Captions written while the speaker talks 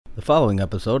The following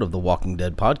episode of the Walking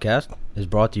Dead podcast is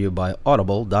brought to you by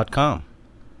Audible.com.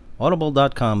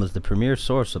 Audible.com is the premier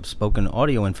source of spoken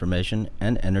audio information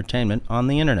and entertainment on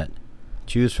the internet.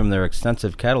 Choose from their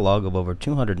extensive catalog of over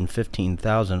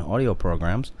 215,000 audio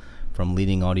programs from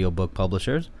leading audiobook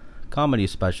publishers, comedy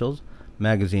specials,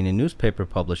 magazine and newspaper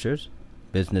publishers,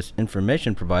 business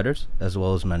information providers, as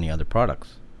well as many other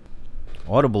products.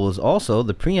 Audible is also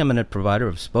the preeminent provider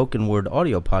of spoken word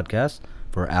audio podcasts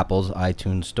for Apple's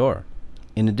iTunes Store.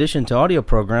 In addition to audio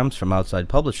programs from outside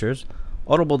publishers,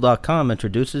 Audible.com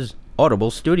introduces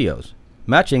Audible Studios,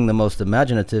 matching the most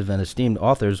imaginative and esteemed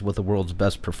authors with the world's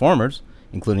best performers,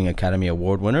 including Academy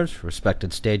Award winners,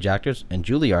 respected stage actors, and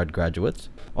Juilliard graduates.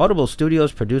 Audible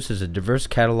Studios produces a diverse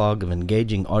catalog of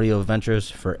engaging audio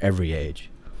adventures for every age.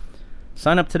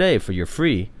 Sign up today for your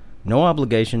free,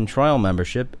 no-obligation trial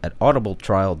membership at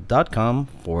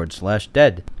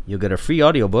audibletrial.com/dead. You'll get a free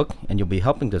audiobook, and you'll be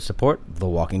helping to support The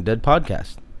Walking Dead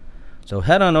podcast. So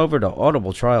head on over to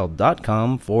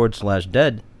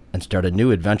audibletrial.com/dead and start a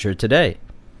new adventure today.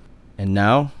 And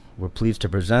now, we're pleased to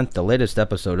present the latest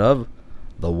episode of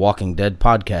The Walking Dead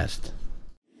podcast.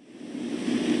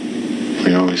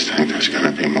 We always think there's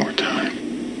gonna be more time.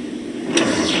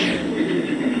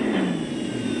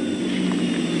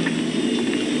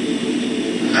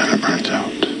 Then it runs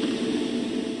out.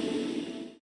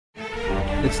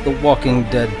 It's the Walking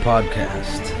Dead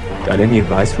podcast. Got any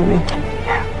advice for me?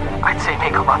 Yeah, I'd say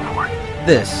make a run for it.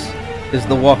 This is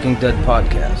the Walking Dead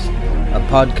podcast, a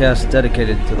podcast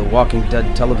dedicated to the Walking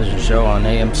Dead television show on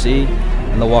AMC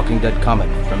and the Walking Dead comic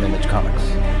from Image Comics.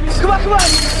 Come on!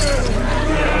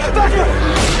 Back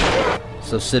here!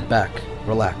 So sit back,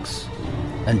 relax,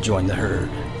 and join the herd.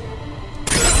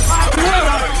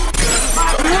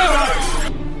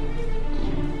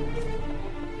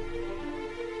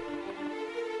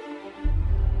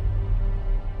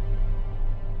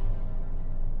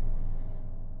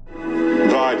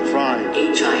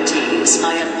 HIT,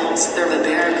 high impulse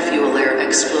thermobaric fuel air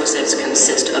explosives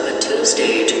consist of a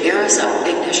two-stage aerosol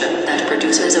ignition that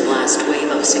produces a blast wave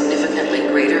of significantly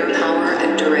greater power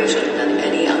and duration than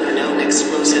any other known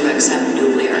explosive except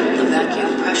nuclear. The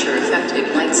vacuum pressure effect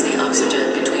ignites the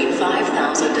oxygen between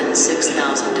 5,000 and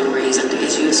 6,000 degrees and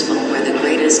is useful where the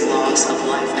greatest loss of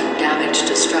life and damage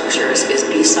to structures is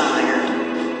desired.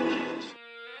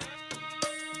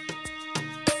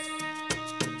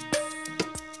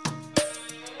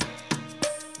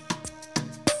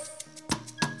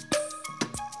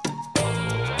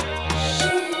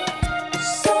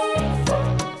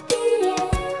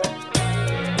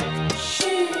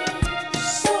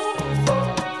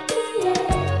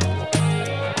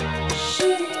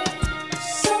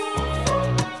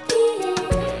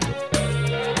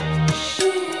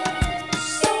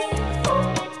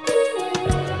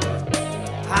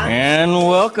 And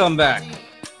welcome back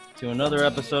to another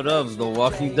episode of the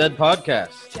Walking Dead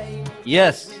podcast.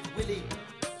 Yes,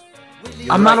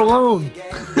 I'm not alone.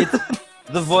 it's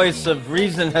the voice of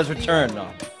reason has returned. No,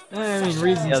 I mean,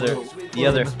 reason's the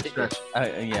other. stretch.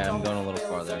 Yeah, I'm going a little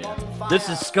farther. Yeah, this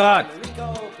is Scott.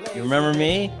 You remember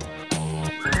me?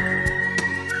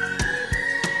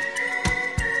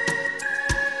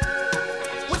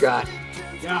 Scott,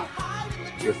 Yeah.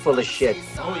 you're full of shit.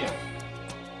 Oh yeah.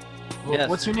 Yes.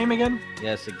 What's your name again?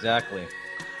 Yes, exactly.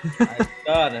 I'm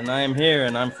Scott, and I am here,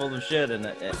 and I'm full of shit, and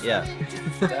yeah.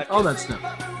 Exactly. Oh, that's no.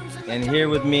 And here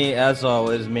with me, as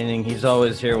always, meaning he's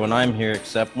always here when I'm here,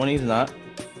 except when he's not,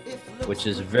 which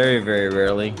is very, very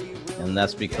rarely, and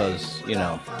that's because, you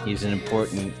know, he's an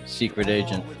important secret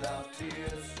agent,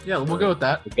 Yeah, we'll go with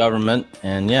that. the government,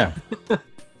 and yeah.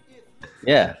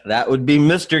 Yeah, that would be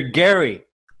Mr. Gary.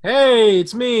 Hey,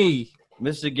 it's me.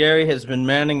 Mr. Gary has been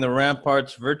manning the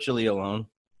ramparts virtually alone.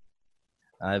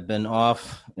 I've been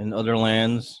off in other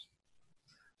lands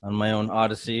on my own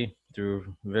odyssey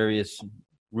through various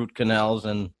root canals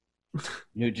and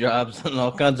new jobs and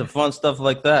all kinds of fun stuff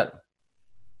like that.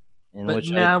 In But which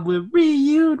now we're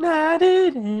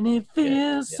reunited and it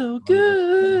feels so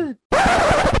good.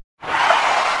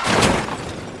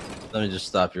 Let me just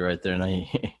stop you right there. Now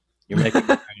you're making me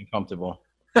very uncomfortable.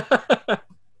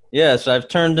 Yes, I've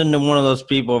turned into one of those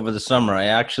people over the summer. I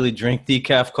actually drink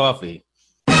decaf coffee.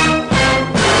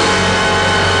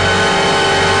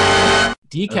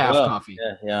 Decaf coffee.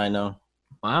 Yeah, I know.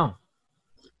 Wow.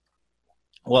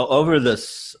 Well, over the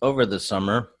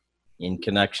summer, in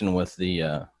connection with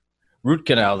the root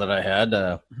canal that I had,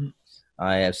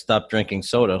 I have stopped drinking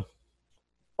soda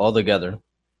altogether.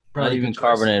 Not even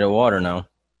carbonated water now.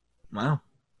 Wow.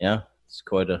 Yeah, it's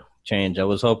quite a change. I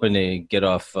was hoping to get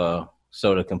off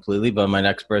soda completely by my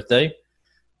next birthday,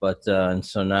 but and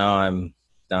so now I'm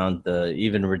down to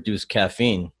even reduced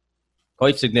caffeine.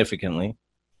 quite significantly.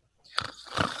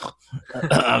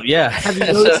 Yeah. Have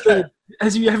you noticed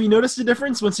have you noticed a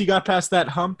difference once you got past that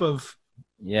hump of?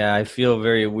 Yeah, I feel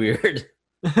very weird.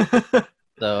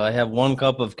 So I have 1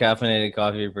 cup of caffeinated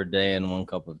coffee per day and 1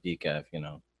 cup of decaf,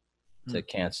 to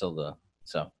cancel the.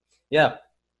 So, yeah.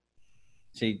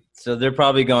 See, so they're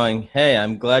probably going, hey,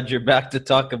 I'm glad you're back to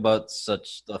talk about such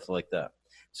stuff like that.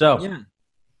 So,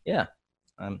 yeah.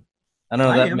 I don't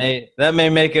know. That may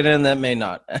make it in, that may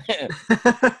not.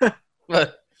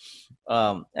 But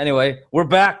anyway, we're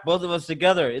back, both of us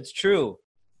together. It's true.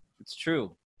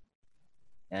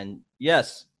 And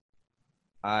yes,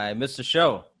 I missed the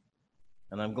show,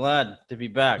 and I'm glad to be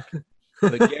back.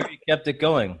 But Gary kept it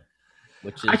going,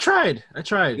 which is I tried.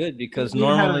 good because We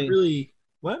had a really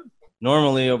what?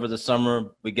 Normally over the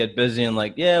summer we get busy and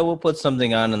we'll put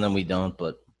something on, and then we don't.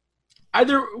 But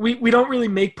either we don't really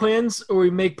make plans, or we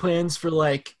make plans for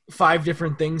 5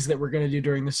 different things that we're going to do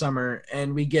during the summer,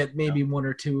 and we get maybe 1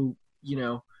 or 2,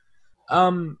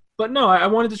 But no, I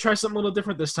wanted to try something a little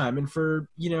different this time. And for,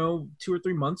 2 or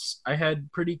 3 months, I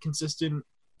had pretty consistent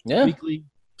weekly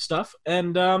stuff.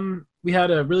 And we had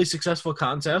a really successful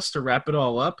contest to wrap it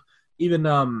all up. Even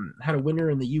had a winner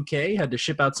in the UK, had to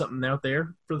ship out something out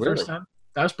there for the first time.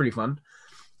 That was pretty fun.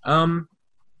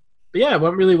 But yeah, it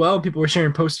went really well. People were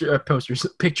sharing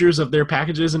pictures of their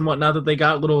packages and whatnot that they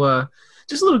got,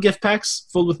 just little gift packs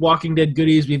filled with Walking Dead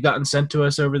goodies we've gotten sent to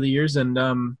us over the years. And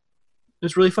it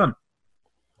was really fun.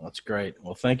 That's great.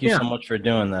 Well, thank you so much for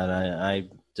doing that. I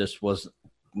just was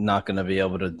not going to be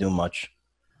able to do much.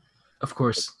 Of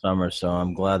course. This summer, so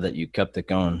I'm glad that you kept it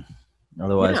going.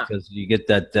 Otherwise, because you get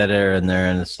that dead air in there,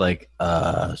 and it's like,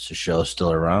 is the show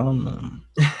still around?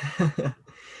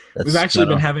 We've actually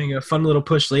been having a fun little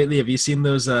push lately. Have you seen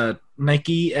those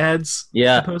Nike ads?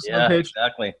 Posted on the page?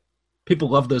 Exactly. People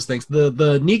love those things. The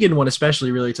Negan one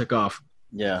especially really took off.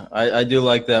 Yeah, I do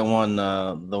like that one.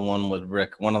 The one with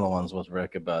Rick. One of the ones with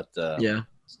Rick about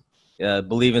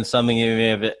believe in something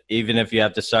even if you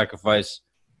have to sacrifice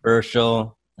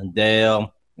Herschel and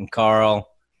Dale and Carl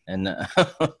and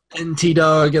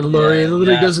T-Dog and Lori. It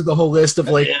literally goes through the whole list of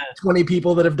 20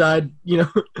 people that have died.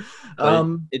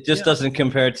 It just doesn't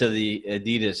compare to the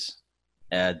Adidas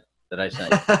ad that I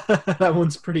sent. That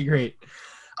one's pretty great.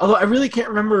 Although I really can't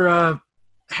remember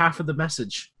half of the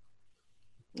message.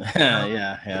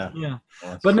 Yeah.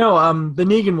 But no, the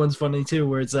Negan one's funny too,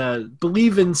 where it's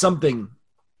believe in something.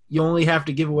 You only have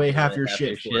to give away half your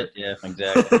shit. Yeah,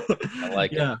 exactly. I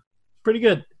like it. Yeah, pretty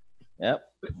good. Yep.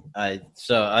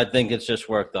 So I think it's just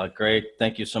worked out great.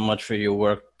 Thank you so much for your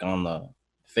work on the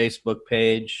Facebook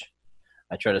page.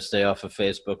 I try to stay off of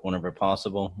Facebook whenever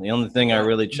possible. The only thing I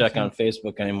really check on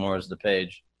Facebook anymore is the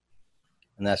page,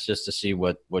 and that's just to see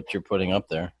what you're putting up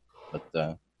there.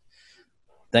 But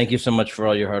thank you so much for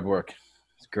all your hard work.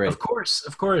 It's great. Of course.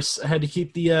 I had to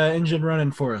keep the engine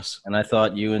running for us. And I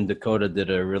thought you and Dakota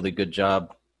did a really good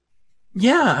job.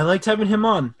 Yeah, I liked having him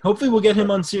on. Hopefully we'll get him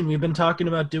on soon. We've been talking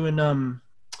about doing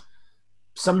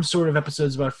some sort of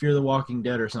episodes about Fear the Walking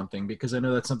Dead or something, because I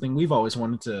know that's something we've always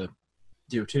wanted to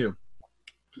do too.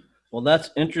 Well, that's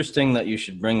interesting that you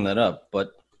should bring that up.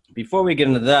 But before we get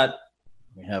into that,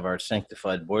 we have our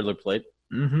sanctified boilerplate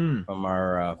from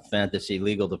our fantasy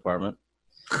legal department.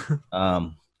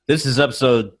 This is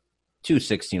episode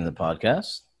 216 of the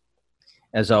podcast.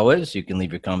 As always, you can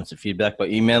leave your comments and feedback by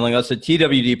emailing us at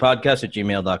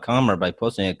twdpodcast@gmail.com or by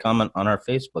posting a comment on our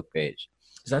Facebook page.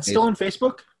 Is that still on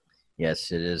Facebook?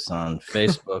 Yes, it is on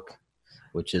Facebook,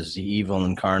 which is the evil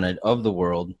incarnate of the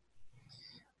world.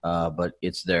 But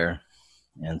it's there,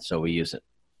 and so we use it.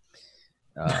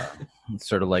 It's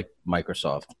sort of like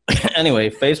Microsoft. Anyway,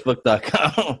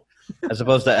 facebook.com as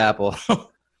opposed to Apple,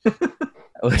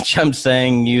 which I'm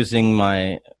saying using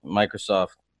my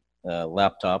Microsoft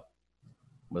laptop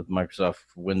with Microsoft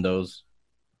Windows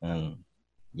and,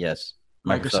 yes,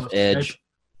 Microsoft Edge.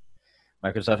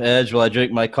 Microsoft Edge while I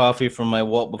drink my coffee from my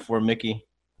Walt Before Mickey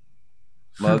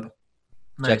mug.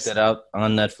 Nice. Check that out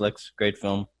on Netflix. Great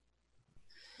film.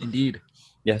 Indeed.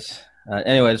 Yes.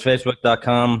 Anyway, it's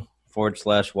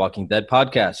facebook.com/Walking Dead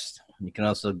Podcast. You can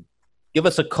also give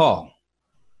us a call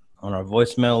on our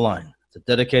voicemail line. It's a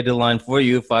dedicated line for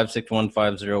you,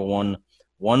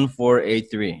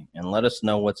 561-501-1483. And let us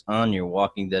know what's on your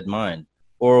Walking Dead mind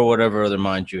or whatever other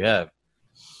mind you have.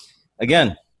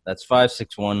 Again, that's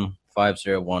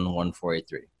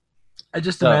 561-501-1483. I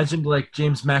just imagined like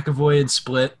James McAvoy and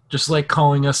Split just like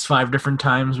calling us 5 different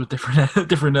times with different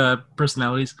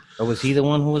personalities. Oh, was he the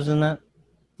one who was in that?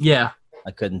 Yeah.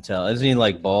 I couldn't tell. Isn't he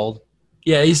like bald?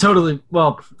 Yeah, he's totally,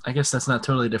 well, I guess that's not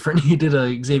totally different. He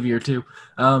did Xavier too.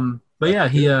 But yeah,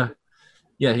 he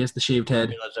has the shaved I head.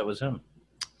 didn't realize that was him.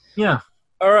 Yeah.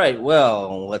 All right,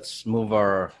 well, let's move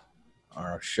our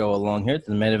show along here to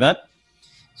the main event.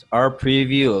 It's our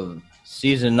preview of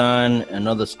Season 9 and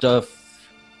other stuff,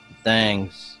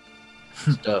 things,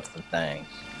 stuff and things.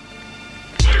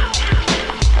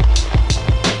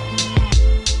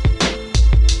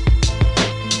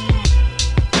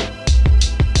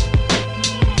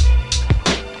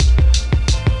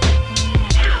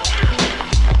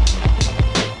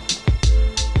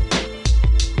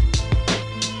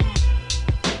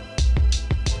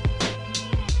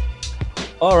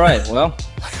 All right, well,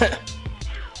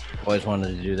 always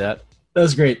wanted to do that. That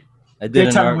was great. I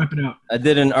did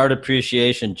an art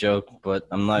appreciation joke, but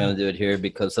I'm not going to do it here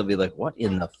because they'll be like, what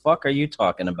in the fuck are you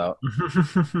talking about?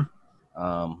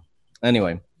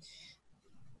 Anyway,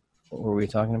 what were we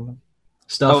talking about?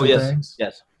 Stuff and things.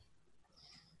 Yes.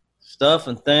 Stuff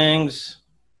and things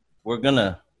we're going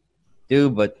to do,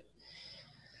 but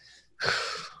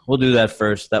we'll do that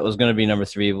first. That was going to be number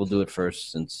 3. We'll do it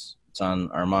first since it's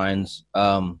on our minds.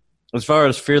 As far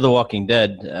as Fear the Walking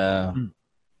Dead,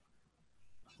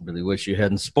 really wish you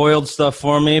hadn't spoiled stuff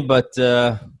for me, but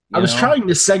I was trying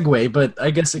to segue, but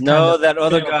I guess it that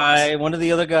other guy, one of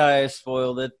the other guys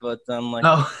spoiled it, but I'm like,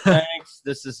 thanks.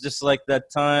 This is just like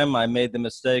that time I made the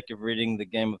mistake of reading the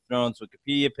Game of Thrones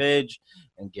Wikipedia page,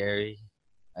 and Gary,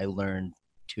 I learned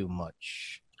too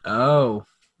much. Oh.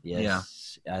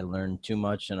 Yes, yeah. I learned too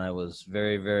much, and I was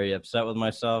very, very upset with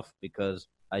myself because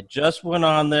I just went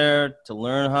on there to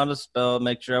learn how to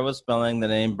make sure I was spelling the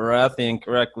name Baratheon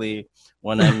correctly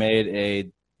when I made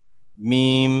a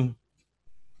meme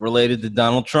related to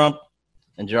Donald Trump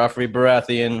and Joffrey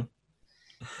Baratheon.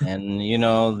 And,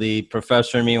 the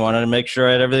professor in me wanted to make sure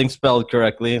I had everything spelled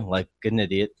correctly, like an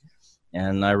idiot.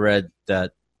 And I read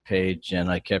that page,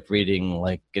 and I kept reading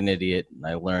like an idiot, and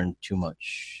I learned too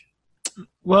much.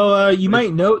 Well, you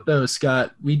might note, though,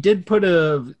 Scott, we did put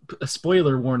a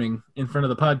spoiler warning in front of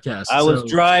the podcast. I was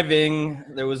driving.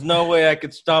 There was no way I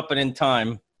could stop it in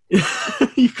time.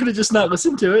 You could have just not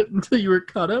listened to it until you were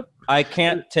caught up. I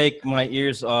can't take my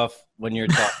ears off when you're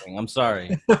talking. I'm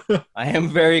sorry. I am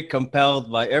very compelled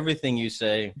by everything you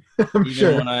say,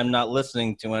 even when I'm not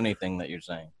listening to anything that you're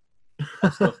saying.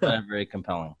 That's still very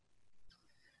compelling.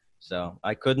 So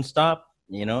I couldn't stop.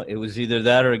 It was either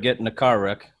that or get in a car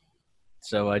wreck.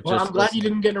 So I'm glad you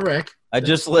didn't get in a wreck. I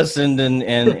just listened and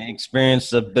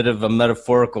experienced a bit of a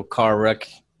metaphorical car wreck.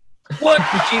 What?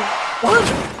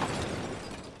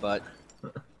 But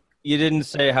you didn't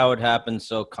say how it happened,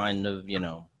 so kind of,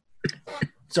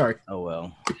 Sorry. Oh,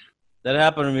 well. That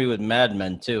happened to me with Mad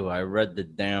Men, too. I read the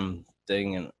damn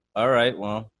thing, and all right,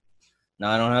 well,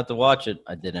 now I don't have to watch it.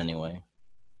 I did anyway.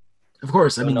 Of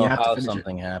course. I mean, know you have how to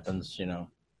something happens,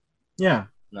 Yeah.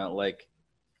 Not like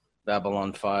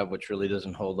Babylon 5, which really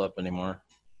doesn't hold up anymore.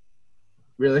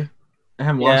 Really? I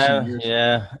haven't watched it in years.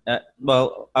 Yeah.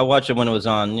 Well, I watched it when it was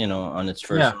on, on its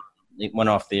first. Yeah. It went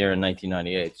off the air in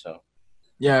 1998, so.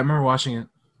 Yeah, I remember watching it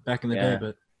back in the day,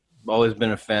 but. I've always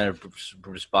been a fan of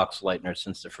Bruce Boxleitner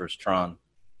since the first Tron.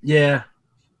 Yeah.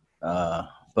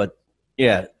 But,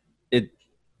 yeah.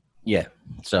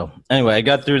 So, anyway, I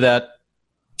got through that.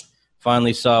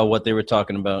 Finally saw what they were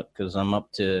talking about because I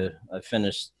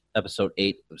finished episode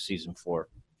 8 of season 4.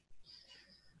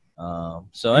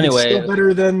 So anyway, it's still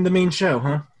better than the main show,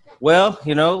 huh? Well, I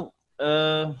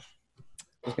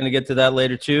was going to get to that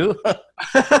later too.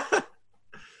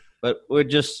 But we're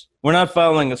not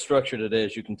following a structure today,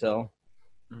 as you can tell.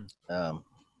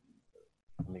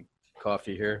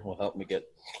 Coffee here will help me get.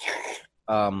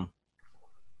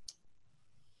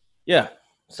 Yeah.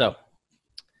 So,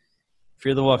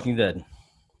 Fear the Walking Dead.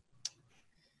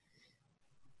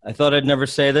 I thought I'd never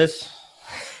say this.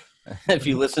 If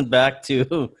you listen back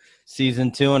to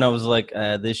season 2, and I was like,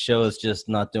 this show is just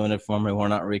not doing it for me. We're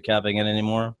not recapping it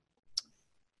anymore.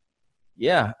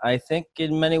 Yeah, I think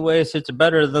in many ways it's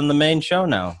better than the main show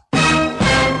now.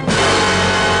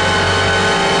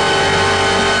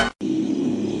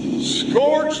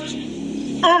 Scorched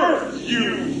earth,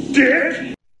 you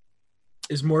dick!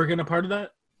 Is Morgan a part of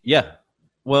that? Yeah.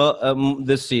 Well,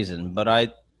 this season, but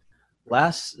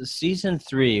last season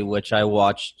 3, which I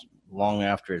watched long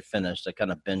after it finished, I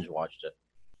kind of binge watched it.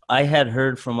 I had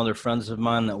heard from other friends of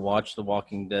mine that watched The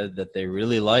Walking Dead that they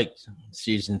really liked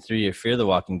season 3 of Fear the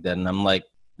Walking Dead, and I'm like,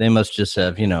 they must just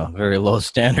have, very low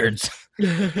standards.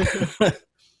 I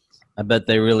bet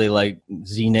they really like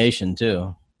Z Nation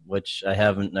too, which I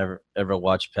haven't ever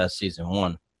watched past season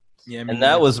 1. Yeah, and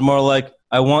that was more like,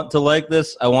 I want to like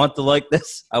this, I want to like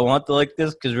this, I want to like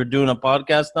this, because we're doing a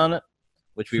podcast on it,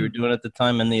 which we were doing at the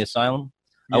time in the asylum.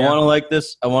 Yeah. I want to like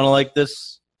this, I want to like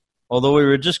this. Although we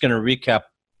were just going to recap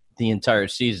the entire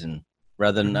season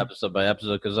rather than episode by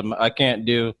episode, because I can't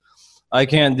do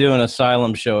an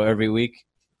Asylum show every week.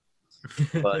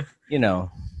 But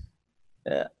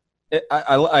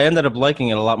I ended up liking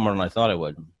it a lot more than I thought I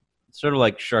would. It's sort of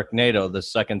like Sharknado the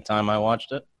second time I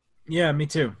watched it. Yeah, me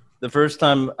too. The first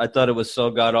time I thought it was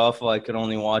so god awful I could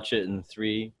only watch it in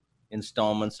 3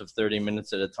 installments of 30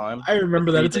 minutes at a time. I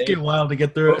remember that. It took you a while to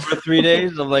get through it. For 3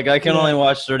 days, I'm like, I can only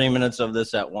watch 30 minutes of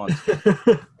this at once.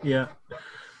 Yeah.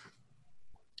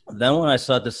 Then when I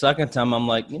saw it the second time, I'm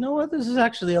like, you know what? This is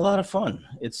actually a lot of fun.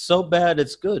 It's so bad,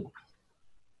 it's good.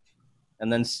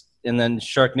 And then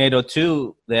Sharknado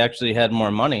 2, they actually had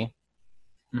more money.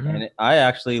 Mm-hmm. And I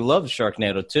actually loved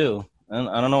Sharknado 2. And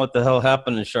I don't know what the hell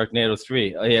happened in Sharknado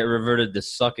 3. It reverted to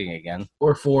sucking again.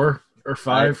 Or 4 or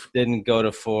 5. I didn't go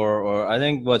to 4, or I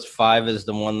think 5 is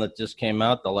the one that just came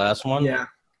out, the last one. Yeah,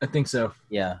 I think so.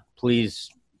 Yeah, please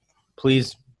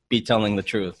be telling the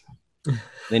truth.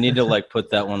 They need to put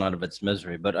that one out of its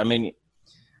misery. But I mean,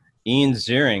 Ian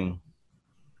Ziering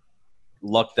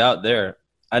lucked out there.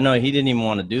 I know he didn't even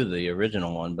want to do the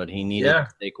original one, but he needed to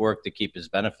take work to keep his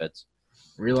benefits.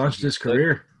 Relaunched his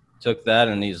career. Took that,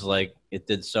 and he's like, it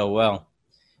did so well.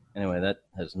 Anyway, that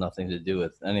has nothing to do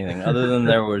with anything other than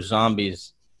there were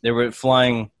zombies. There were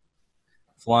flying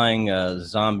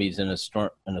zombies in a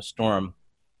storm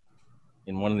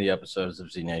in one of the episodes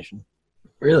of Z Nation.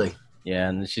 Really? Yeah,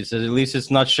 and she says, at least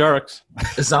it's not sharks.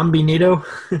 Zombie Nito?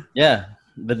 Yeah,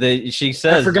 but she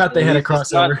says, I forgot they had a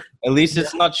crossover. At least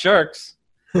it's not sharks.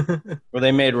 Where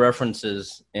they made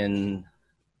references in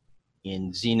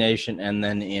Z Nation and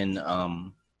then in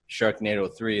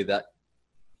Sharknado 3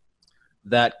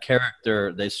 that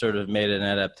character, they sort of made an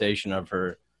adaptation of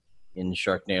her in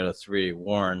Sharknado 3,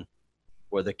 Warren,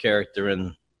 where the character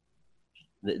in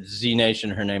the Z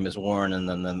Nation, her name is Warren, and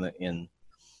then in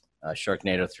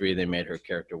Sharknado 3, they made her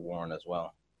character Warren as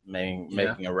well,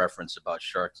 making a reference about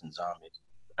sharks and zombies.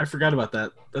 I forgot about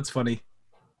that. That's funny.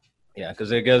 Yeah,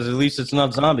 because it goes, at least it's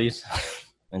not zombies.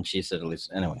 And she said, at least,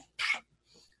 anyway.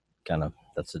 Kind of,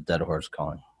 that's a dead horse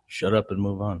calling. Shut up and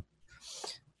move on.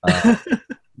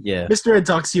 Yeah. Mr. Ed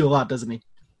talks to you a lot, doesn't he?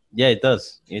 Yeah, it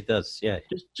does. It does, yeah.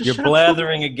 Just You're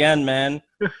blathering again, man.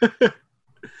 It's a coffee.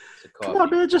 Come on,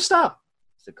 man, just stop.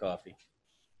 It's a coffee.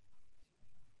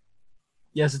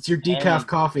 Yes, it's your decaf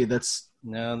coffee that's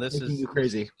making you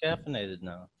crazy. Caffeinated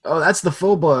now. Oh, that's the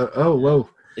full blood. Oh, whoa.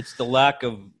 It's the lack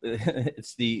of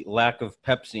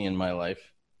Pepsi in my life.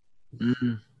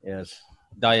 Mm-hmm. Yes,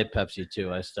 Diet Pepsi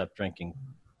too. I stopped drinking.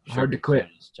 Hard to quit.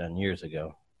 10 years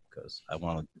ago because I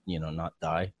want to, not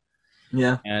die.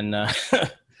 Yeah. And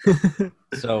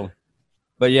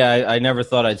but yeah, I never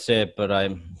thought I'd say it, but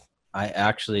I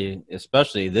actually,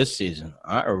 especially this season,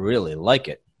 I really like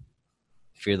it.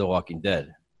 Fear the Walking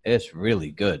Dead. It's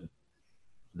really good.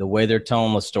 The way they're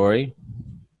telling the story.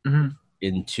 Mm-hmm.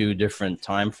 In 2 different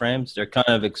time frames, they're kind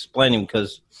of explaining,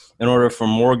 because in order for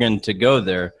Morgan to go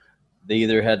there, they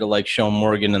either had to show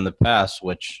Morgan in the past,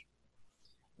 which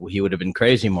he would have been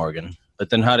Crazy Morgan,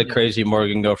 but then how did Crazy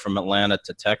Morgan go from Atlanta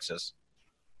to Texas,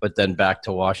 but then back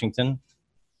to Washington?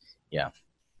 Yeah.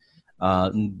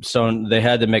 So they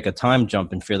had to make a time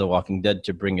jump in Fear the Walking Dead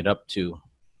to bring it up to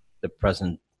the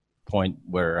present point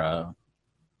where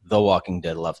The Walking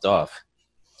Dead left off.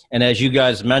 And as you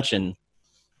guys mentioned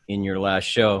in your last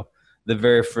show, the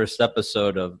very first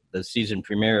episode of the season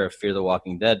premiere of Fear the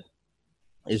Walking Dead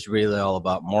is really all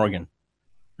about Morgan.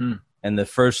 And the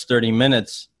first 30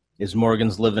 minutes is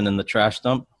Morgan's living in the trash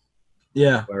dump.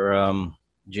 Yeah. Where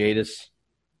Jadis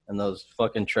and those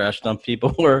fucking trash dump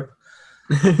people were.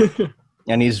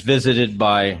 And he's visited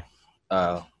by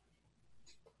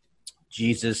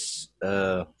Jesus,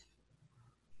 Carol,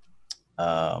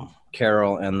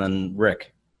 and then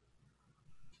Rick.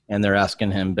 And they're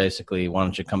asking him basically, why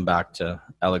don't you come back to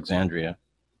Alexandria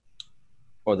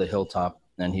or the hilltop?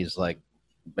 And he's like,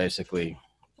 basically,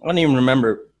 I don't even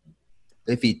remember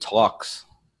if he talks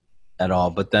at all,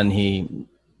 but then he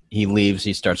leaves,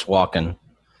 he starts walking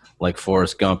like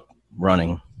Forrest Gump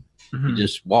running. Mm-hmm. He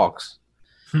just walks.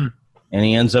 And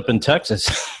he ends up in Texas.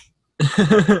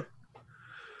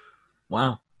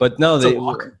 Wow. But no,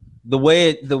 the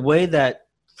way that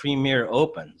premiere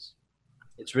opens,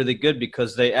 it's really good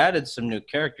because they added some new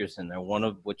characters in there, one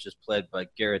of which is played by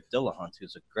Garrett Dillahunt,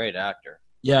 who's a great actor.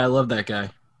 Yeah, I love that guy.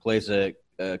 Plays a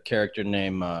character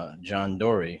named John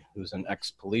Dory, who's an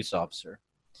ex-police officer.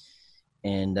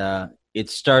 And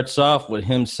it starts off with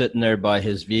him sitting there by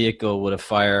his vehicle with a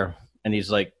fire, and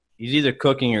he's either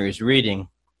cooking or he's reading.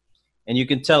 And you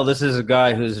can tell this is a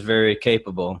guy who's very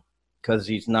capable because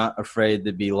he's not afraid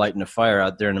to be lighting a fire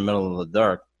out there in the middle of the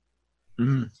dark.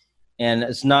 Mm-hmm. And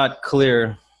it's not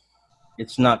clear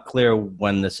it's not clear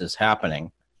when this is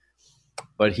happening.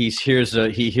 But he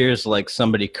hears like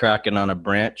somebody cracking on a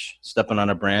branch, stepping on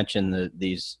a branch in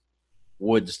these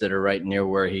woods that are right near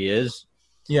where he is.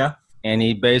 Yeah. And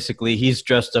he's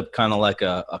dressed up kind of like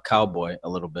a cowboy a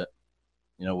little bit,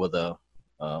 with a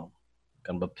kind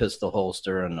of a pistol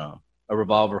holster and a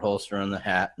revolver holster and the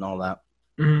hat and all that.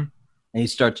 Mm-hmm. And he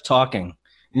starts talking.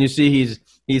 And you see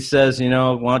he says, why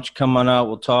don't you come on out,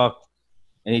 we'll talk.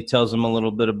 And he tells him a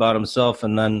little bit about himself.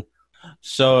 And then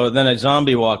a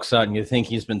zombie walks out, and you think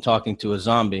he's been talking to a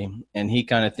zombie. And he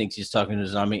kind of thinks he's talking to a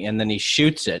zombie. And then he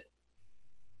shoots it.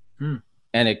 And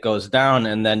it goes down.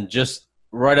 And then just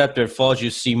right after it falls, you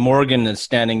see Morgan is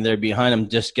standing there behind him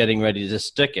just getting ready to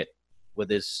stick it with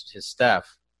his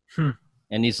staff.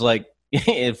 And he's like,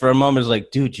 for a moment, he's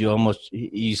like, dude, you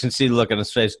can see the look on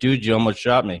his face. Dude, you almost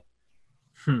shot me.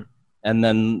 And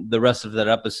then the rest of that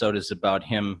episode is about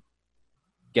him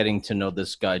getting to know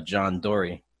this guy, John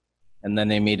Dory. And then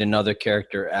they meet another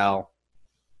character, Al,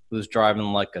 who's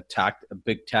driving like a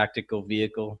big tactical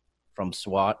vehicle from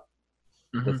SWAT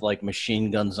with like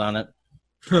machine guns on it.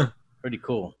 Pretty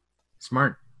cool.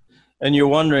 Smart. And you're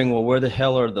wondering, well, where the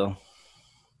hell are the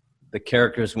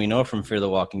characters we know from Fear the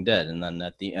Walking Dead? And then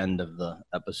at the end of the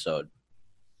episode,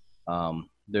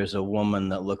 there's a woman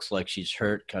that looks like she's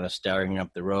hurt, kind of staring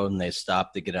up the road, and they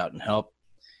stop to get out and help.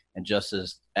 And just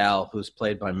as Al, who's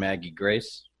played by Maggie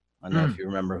Grace, I don't know if you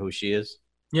remember who she is.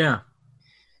 Yeah.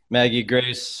 Maggie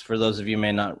Grace, for those of you who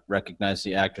may not recognize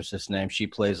the actress's name, she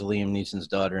plays Liam Neeson's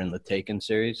daughter in the Taken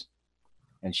series.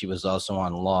 And she was also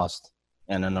on Lost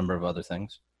and a number of other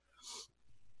things.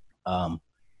 And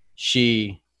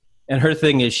her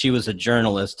thing is she was a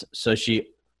journalist, so she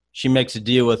makes a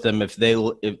deal with them if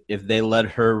they let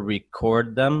her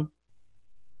record them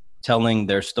telling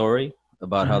their story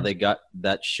about how they got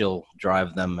that, she'll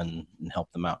drive them and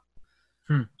help them out.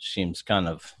 Seems kind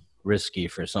of risky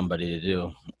for somebody to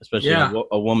do, especially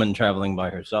a woman traveling by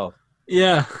herself.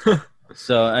 Yeah.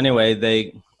 So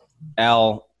anyway,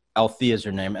 Althea is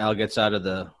her name. Al gets out of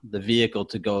the vehicle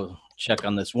to go check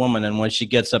on this woman, and when she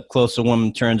gets up close, the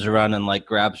woman turns around and like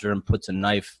grabs her and puts a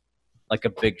knife, like a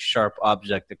big sharp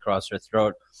object, across her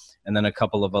throat. And then a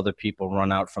couple of other people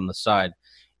run out from the side,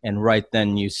 and right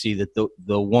then you see that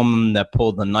the woman that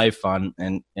pulled the knife on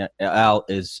and Al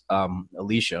is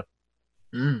Alicia.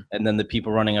 And then the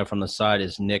people running out from the side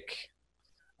is Nick,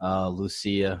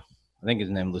 Lucia, I think his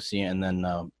name Lucia, and then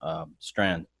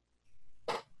Strand.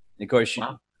 And of course,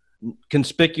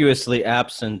 conspicuously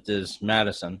absent is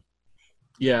Madison.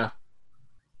 Yeah.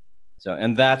 So,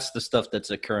 and that's the stuff that's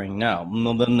occurring now.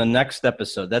 Well, then the next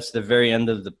episode, that's the very end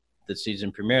of the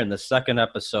season premiere. And the second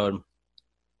episode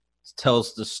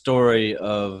tells the story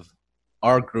of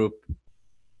our group,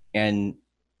 and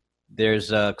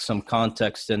there's some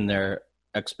context in their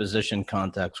exposition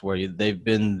context where they've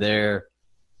been there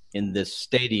in this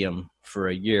stadium for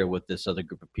a year with this other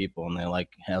group of people, and they like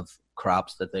have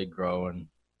crops that they grow, and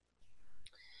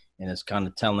it's kind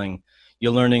of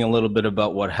you're learning a little bit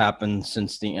about what happened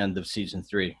since the end of season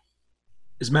 3.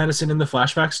 Is Madison in the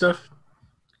flashback stuff?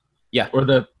 Yeah. Or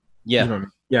yeah.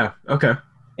 Yeah. Okay.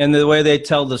 And the way they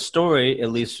tell the story,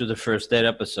 at least through the first 8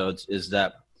 episodes, is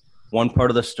that one part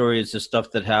of the story is the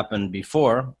stuff that happened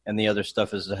before, and the other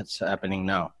stuff is that's happening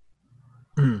now.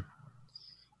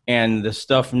 And the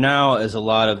stuff now is a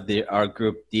lot of our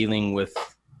group dealing with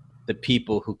the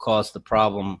people who caused the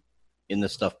problem in the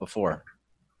stuff before.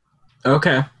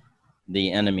 Okay.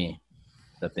 The enemy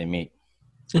that they meet.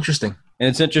 Interesting. And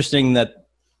it's interesting that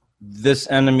this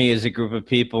enemy is a group of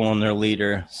people, and their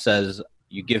leader says,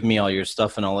 you give me all your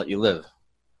stuff and I'll let you live.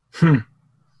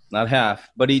 Not half.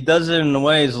 But he does it in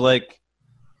ways like,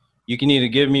 you can either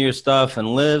give me your stuff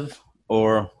and live,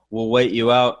 or we'll wait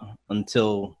you out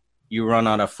until you run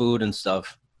out of food and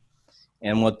stuff.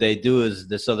 And what they do is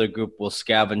this other group will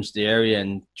scavenge the area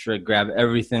and try to grab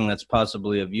everything that's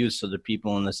possibly of use so the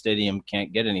people in the stadium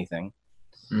can't get anything.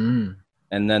 And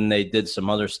then they did some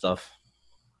other stuff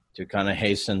to kind of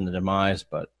hasten the demise,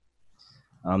 but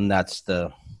that's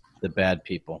the bad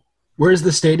people. Where's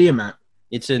the stadium at?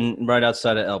 It's right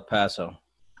outside of El Paso.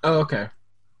 Oh, okay.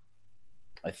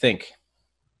 I think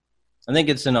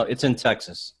it's in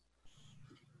Texas.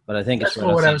 But I think that's it's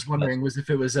what I was wondering was if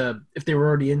it was if they were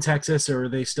already in Texas, or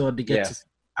they still had to get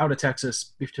out of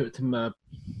Texas to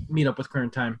meet up with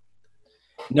current time.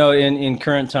 No, in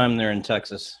current time they're in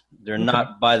Texas. They're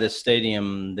not by the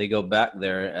stadium. They go back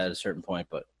there at a certain point,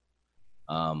 but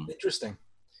interesting.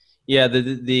 Yeah,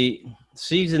 the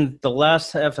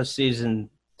last half of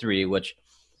season 3, which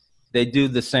they do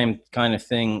the same kind of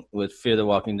thing with Fear the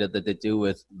Walking Dead that they do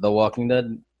with The Walking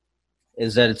Dead,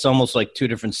 is that it's almost like 2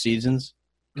 different seasons.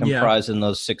 comprising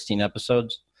those 16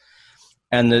 episodes.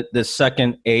 And the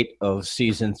second 8 of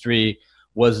season 3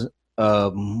 was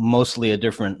mostly a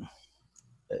different.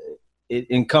 It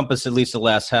encompassed, at least the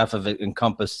last half of it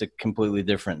encompassed a completely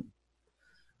different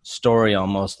story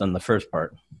almost than the first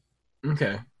part.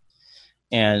 Okay.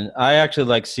 And I actually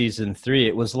like season 3.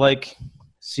 It was like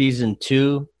season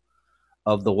 2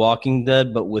 of The Walking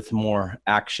Dead, but with more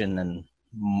action and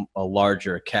a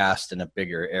larger cast in a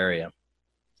bigger area.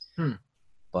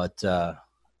 But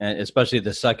and especially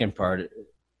the second part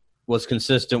was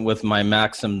consistent with my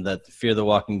maxim that Fear the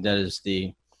Walking Dead is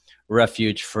the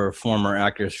refuge for former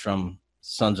actors from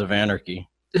Sons of Anarchy.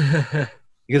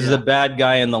 Because the bad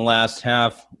guy in the last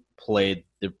half played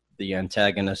the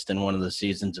antagonist in one of the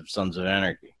seasons of Sons of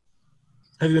Anarchy.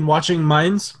 Have you been watching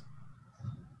Mines?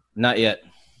 Not yet.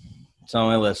 It's on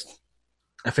my list.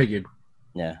 I figured.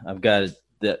 Yeah, I've got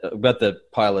the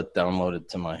pilot downloaded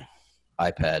to my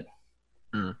iPad.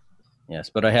 Yes,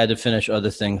 but I had to finish other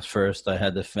things first. I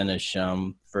had to finish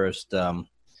first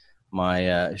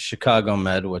my Chicago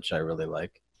Med, which I really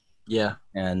like. Yeah.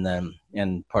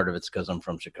 And part of it's because I'm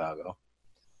from Chicago.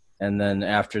 And then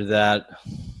after that,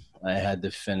 I had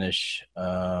to finish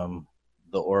The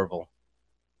Orville.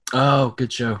 Oh,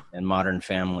 good show. And Modern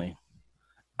Family.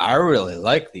 I really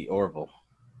like The Orville.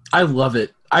 I love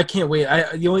it. I can't wait.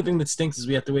 The only thing that stinks is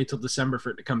we have to wait till December for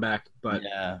it to come back. But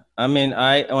yeah, I mean,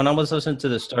 when I was listening to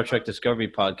the Star Trek Discovery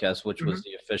podcast, which was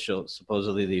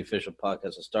supposedly the official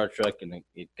podcast of Star Trek, and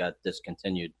it got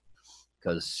discontinued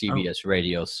because CBS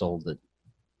Radio sold it.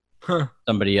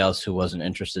 Somebody else who wasn't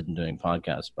interested in doing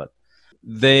podcasts, but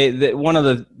one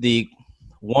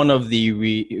of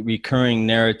the recurring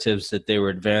narratives that they were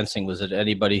advancing was that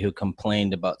anybody who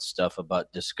complained about stuff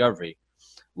about Discovery,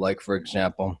 like for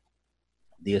example,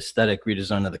 the aesthetic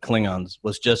redesign of the Klingons,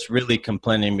 was just really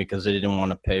complaining because they didn't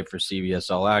want to pay for CBS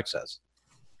All Access.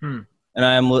 And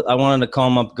I wanted to call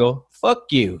them up and go,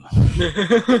 fuck you.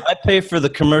 I pay for the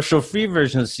commercial-free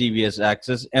version of CBS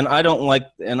Access, and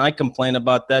I complain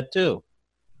about that too.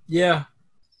 Yeah.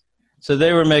 So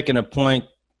they were making a point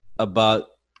about,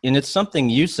 and it's something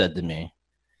you said to me,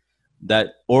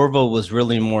 that Orville was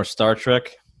really more Star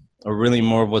Trek, or really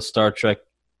more of what Star Trek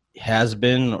has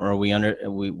been, or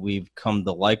we've come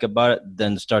to like about it,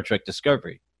 than Star Trek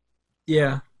Discovery.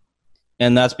 Yeah.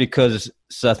 And that's because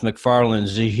Seth MacFarlane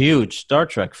is a huge Star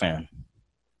Trek fan.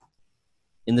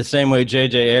 In the same way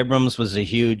J.J. Abrams was a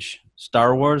huge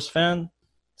Star Wars fan,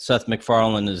 Seth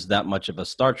MacFarlane is that much of a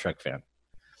Star Trek fan.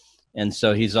 And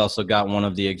so he's also got one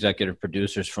of the executive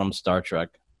producers from Star Trek,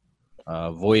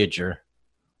 Voyager,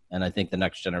 and I think The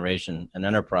Next Generation, and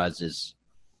Enterprise is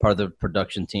part of the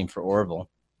production team for Orville.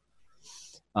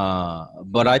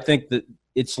 But I think that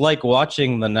it's like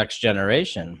watching The Next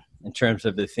Generation in terms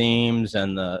of the themes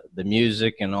and the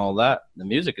music and all that. The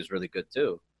music is really good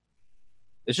too.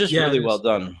 It's just really well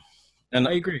done. And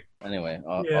I agree. Anyway,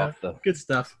 good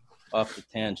stuff. Off the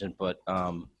tangent, but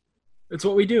it's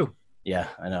what we do. Yeah,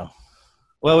 I know.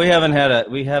 Well, we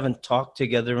haven't talked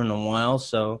together in a while,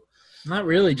 so not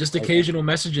really. Just occasional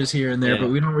messages here and there, but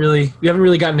we haven't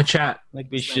really gotten to chat. Like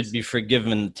we should be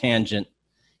forgiven the tangent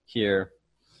here.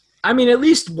 I mean, at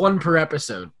least one per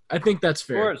episode. I think that's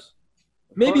fair. Of course.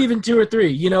 Maybe even 2 or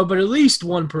 3, but at least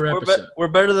one per episode. We're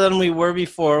better than we were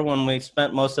before when we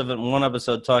spent most of it in one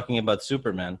episode talking about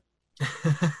Superman.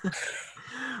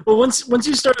 Well, once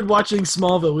you started watching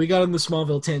Smallville, we got into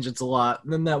Smallville tangents a lot.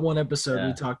 And then that one episode,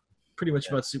 we talked pretty much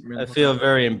about Superman. I feel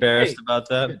very embarrassed about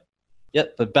that. Good.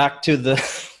 Yep, but back to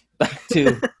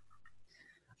Fear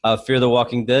the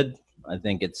Walking Dead. I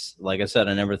think it's, like I said,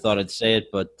 I never thought I'd say it,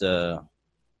 but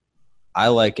I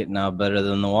like it now better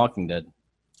than The Walking Dead.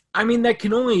 I mean, that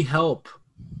can only help.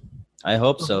 I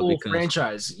hope so. Whole because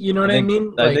franchise. You know what I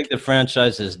mean? I think the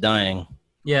franchise is dying.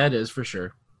 Yeah, it is for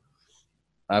sure.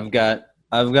 I've got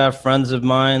friends of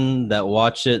mine that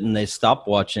watch it and they stop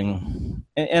watching,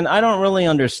 and I don't really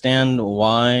understand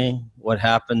what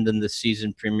happened in the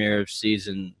season premiere of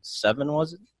season 7,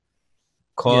 was it?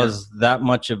 Caused that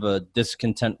much of a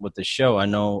discontent with the show. I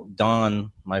know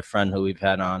Don, my friend who we've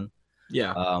had on,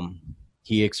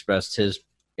 he expressed his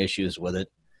issues with it.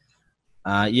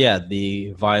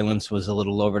 The violence was a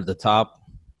little over the top,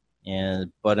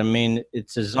 but I mean,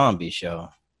 it's a zombie show.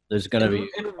 There's gonna be.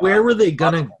 And where were they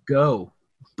gonna go?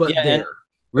 But there,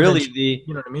 really,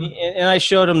 you know what I mean. And I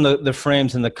showed him the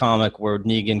frames in the comic where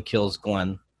Negan kills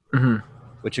Glenn,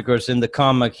 which of course in the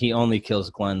comic he only kills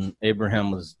Glenn.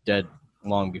 Abraham was dead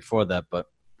long before that,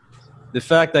 but the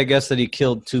fact, I guess, that he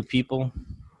killed 2 people,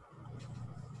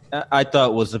 I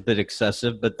thought was a bit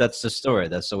excessive. But that's the story.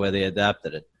 That's the way they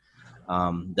adapted it.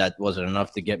 that wasn't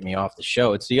enough to get me off the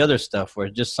show. It's the other stuff where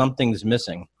just something's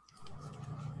missing.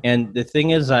 And the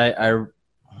thing is,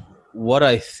 what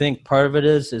I think part of it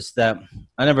is that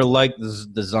I never liked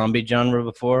the zombie genre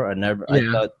before.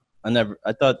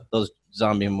 I thought those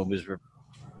zombie movies were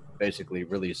basically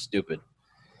really stupid.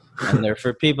 And they're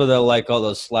for people that like all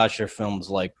those slasher films.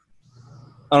 Like,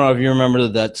 I don't know if you remember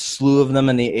that slew of them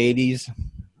in the 80s.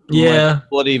 Yeah. Like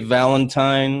Bloody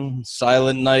Valentine,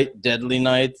 Silent Night, Deadly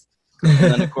Night. And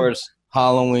then, of course,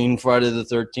 Halloween, Friday the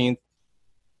 13th.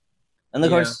 And,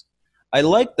 of course, I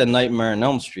like the Nightmare on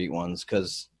Elm Street ones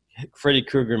because Freddy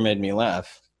Krueger made me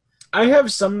laugh. I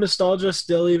have some nostalgia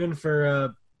still, even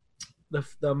for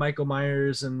the Michael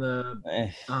Myers and the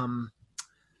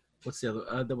what's the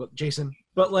other Jason.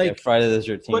 But like Friday the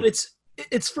 13th. But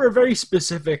it's for a very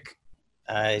specific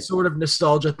sort of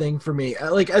nostalgia thing for me.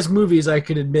 Like as movies, I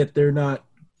could admit they're not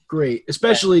great,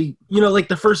 especially like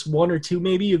the first one or two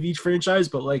maybe of each franchise.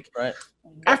 But like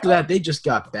after that, they just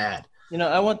got bad.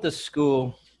 I went to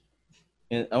school.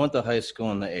 I went to high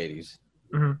school in the 80s.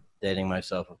 Mm-hmm. Dating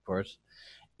myself, of course.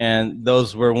 And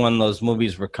those were when those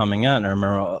movies were coming out. And I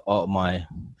remember all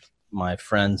my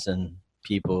friends and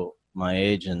people my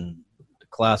age and the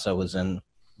class I was in,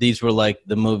 these were like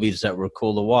the movies that were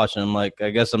cool to watch. And I'm like,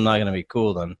 I guess I'm not going to be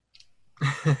cool then.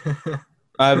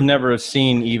 I've never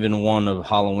seen even one of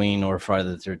Halloween or Friday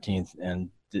the 13th and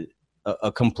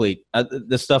a complete.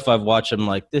 The stuff I've watched, I'm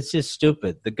like, this is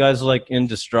stupid. The guy's like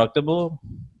indestructible.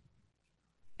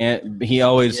 And he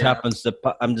always happens to.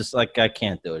 I'm just like, I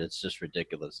can't do it. It's just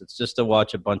ridiculous. It's just to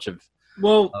watch a bunch of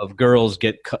girls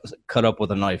get cut up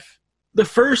with a knife. The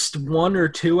first one or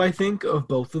two, I think, of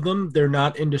both of them, they're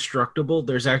not indestructible.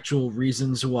 There's actual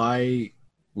reasons why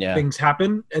things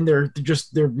happen, and they're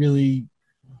really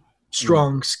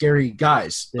strong, scary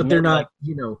guys. But they're not,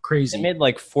 crazy. They made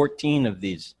like 14 of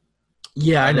these.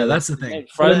 Yeah, I know. That's the thing.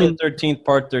 Friday the 13th,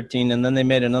 Part 13, and then they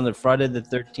made another Friday the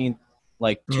 13th,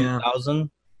 like 2000.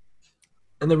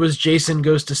 And there was Jason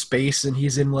Goes to Space, and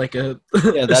he's in like a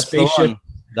that's spaceship. The one.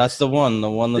 That's the one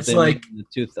that it's they like made the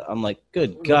tooth. I'm like,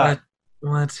 good God.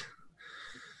 What?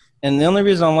 And the only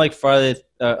reason I like Friday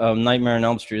Nightmare on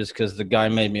Elm Street is because the guy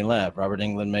made me laugh. Robert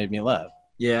Englund made me laugh.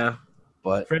 Yeah.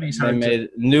 But Freddy's they made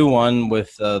a new one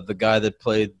with the guy that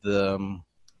played the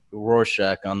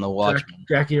Rorschach on The Watchmen.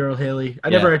 Jackie Earle Haley. I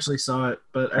never actually saw it,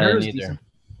 but I heard it was decent.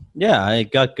 Yeah, I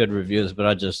got good reviews, but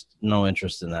I just no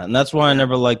interest in that. And that's why I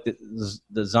never liked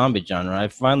the zombie genre. I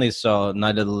finally saw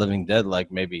Night of the Living Dead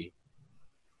like maybe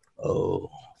 4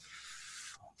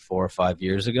 or 5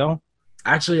 years ago.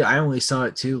 Actually, I only saw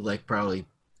it too, like probably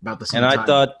about the same time. And I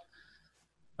thought,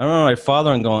 I remember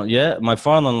my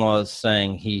father-in-law is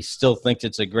saying he still thinks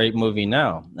it's a great movie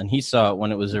now. And he saw it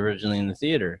when it was originally in the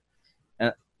theater.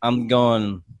 And I'm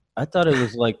going, I thought it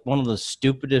was like one of the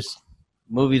stupidest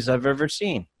movies I've ever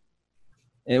seen.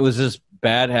 It was just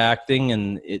bad acting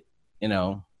and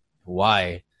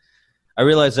why? I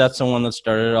realize that's the one that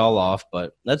started it all off,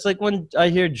 but that's like when I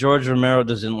hear George Romero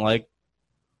doesn't like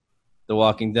The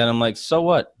Walking Dead, I'm like, so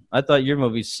what? I thought your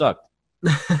movie sucked.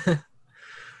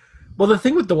 Well, the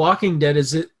thing with The Walking Dead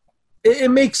is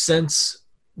it makes sense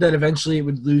that eventually it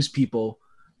would lose people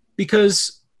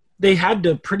because they had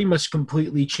to pretty much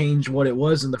completely change what it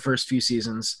was in the first few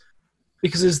seasons.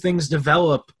 Because as things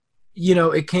develop,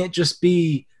 it can't just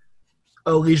be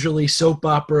a leisurely soap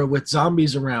opera with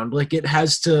zombies around. Like there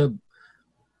has to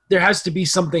be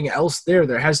something else there.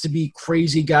 There has to be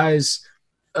crazy guys,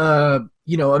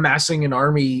 amassing an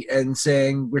army and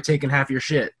saying, we're taking half your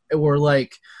shit. Or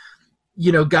like,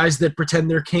 guys that pretend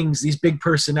they're kings, these big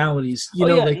personalities,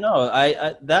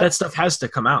 that stuff has to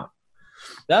come out.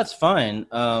 That's fine.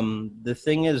 The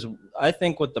thing is, I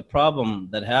think what the problem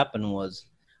that happened was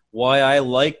why I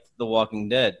liked The Walking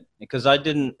Dead, because I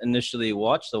didn't initially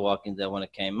watch The Walking Dead when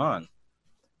it came on.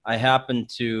 I happened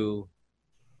to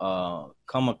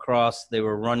come across, they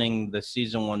were running the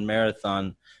season 1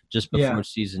 marathon just before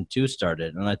season 2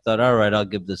 started. And I thought, all right, I'll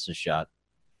give this a shot.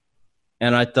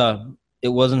 And I thought it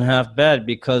wasn't half bad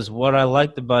because what I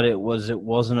liked about it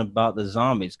wasn't about the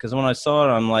zombies. Because when I saw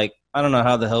it, I'm like, I don't know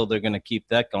how the hell they're going to keep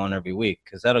that going every week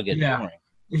because that'll get boring.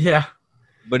 Yeah.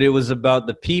 But it was about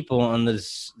the people, and the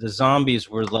zombies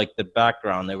were like the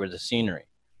background. They were the scenery.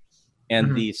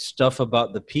 And the stuff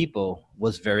about the people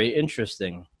was very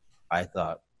interesting, I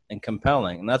thought, and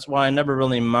compelling. And that's why I never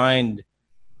really mind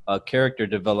character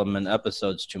development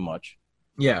episodes too much.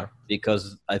 Yeah.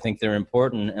 Because I think they're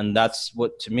important. And that's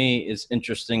what, to me, is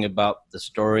interesting about the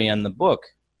story and the book,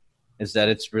 is that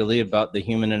it's really about the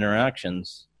human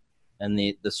interactions and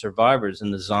the survivors,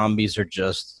 and the zombies are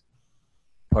just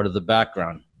part of the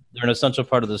background. They're an essential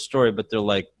part of the story, but they're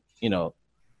like,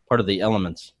 part of the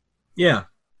elements. Yeah.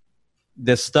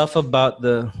 The stuff about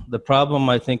the problem,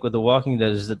 I think, with The Walking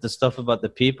Dead is that the stuff about the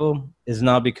people has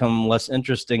now become less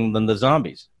interesting than the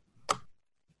zombies.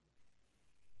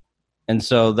 And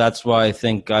so that's why I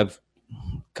think I've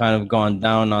kind of gone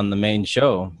down on the main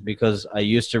show, because I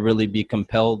used to really be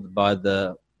compelled by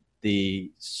the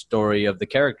story of the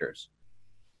characters.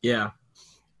 Yeah.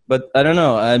 But I don't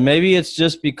know. Maybe it's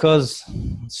just because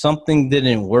something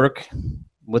didn't work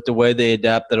with the way they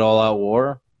adapted All Out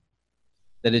War,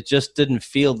 that it just didn't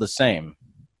feel the same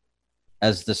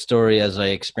as the story as I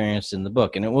experienced in the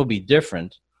book. And it will be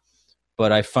different,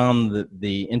 but I found that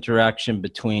the interaction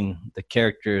between the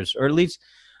characters, or at least,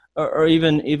 or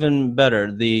even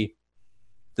better, the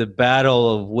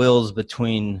battle of wills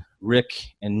between Rick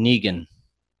and Negan,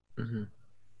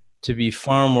 to be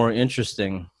far more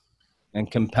interesting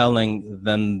and compelling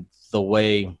than the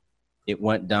way it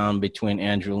went down between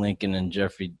Andrew Lincoln and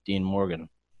Jeffrey Dean Morgan.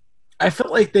 I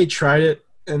felt like they tried it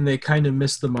and they kind of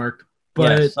missed the mark,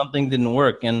 but something didn't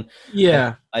work. And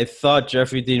I thought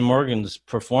Jeffrey Dean Morgan's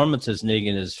performance as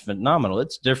Negan is phenomenal.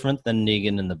 It's different than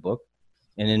Negan in the book,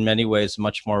 and in many ways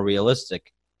much more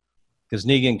realistic, because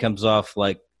Negan comes off,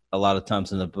 like a lot of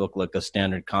times in the book, like a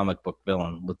standard comic book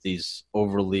villain with these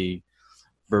overly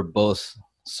verbose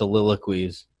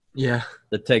soliloquies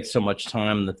that take so much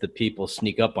time that the people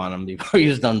sneak up on him before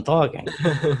he's done talking.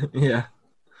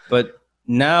 But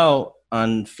now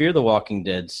on Fear the Walking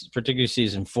Dead, particularly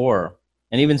season 4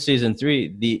 and even season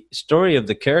 3, the story of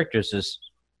the characters is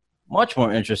much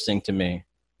more interesting to me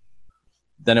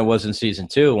than it was in season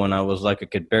 2, when I was like, I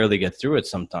could barely get through it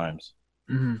sometimes.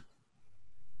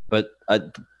 But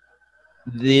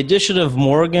the addition of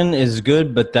Morgan is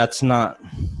good, but that's not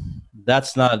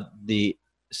the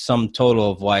sum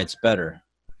total of why it's better.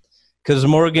 Because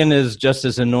Morgan is just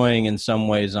as annoying in some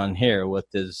ways on here with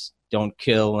his don't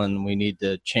kill and we need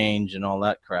to change and all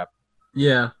that crap.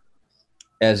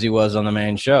 As he was on the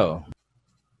main show.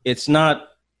 It's not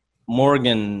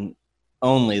Morgan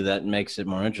only that makes it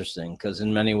more interesting, because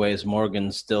in many ways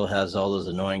Morgan still has all those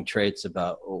annoying traits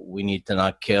about we need to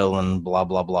not kill and blah,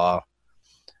 blah, blah.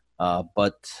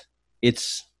 But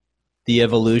it's the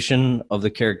evolution of the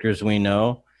characters we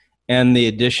know, and the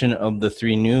addition of the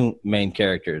 3 new main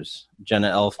characters,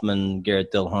 Jenna Elfman,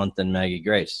 Garrett Dill Hunt, and Maggie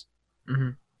Grace,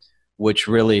 which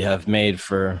really have made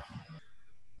for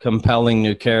compelling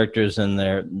new characters, and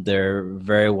they're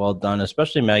very well done,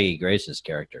 especially Maggie Grace's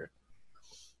character.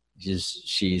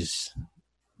 She's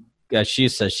as she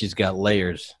says, she's got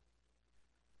layers.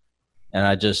 And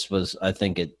I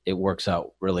think it works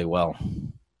out really well.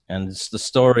 And the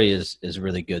story is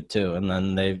really good too. And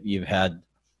then you've had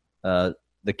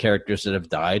the characters that have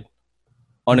died,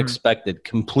 unexpected,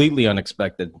 completely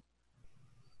unexpected.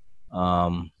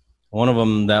 One of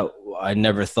them that I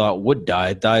never thought would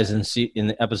die dies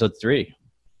in episode 3.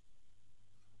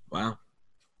 Wow.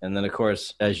 And then, of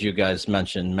course, as you guys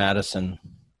mentioned, Madison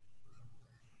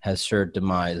has her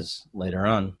demise later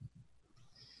on,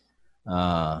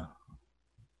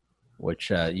 which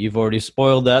you've already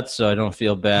spoiled that, so I don't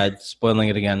feel bad spoiling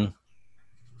it again.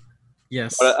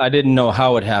 Yes. But I didn't know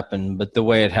how it happened, but the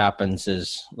way it happens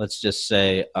is, let's just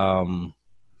say,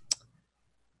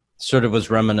 sort of was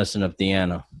reminiscent of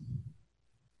Deanna.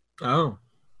 Oh.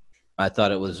 I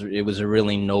thought it was a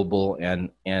really noble and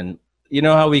you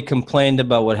know how we complained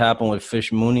about what happened with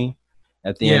Fish Mooney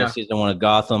at the end of season 1 of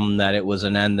Gotham, that it was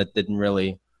an end that didn't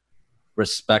really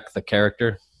respect the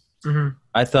character. Mm-hmm.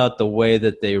 I thought the way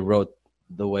that they wrote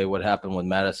what happened with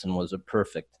Madison was a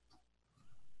perfect.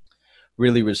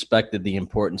 Really respected the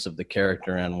importance of the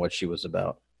character and what she was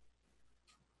about.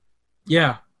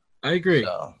 Yeah, I agree.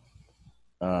 So,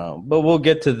 but we'll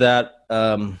get to that.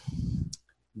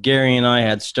 Gary and I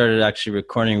had started actually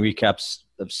recording recaps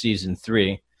of season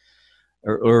 3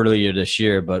 earlier this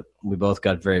year, but we both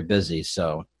got very busy.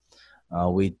 So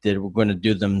we're going to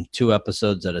do them 2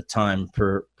 episodes at a time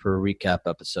per recap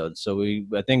episode. So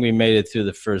I think we made it through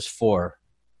the first 4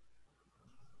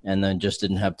 and then just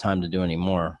didn't have time to do any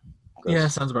more. Yeah,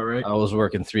 sounds about right. I was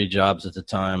working 3 jobs at the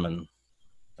time, and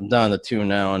I'm down to 2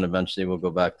 now, and eventually we'll go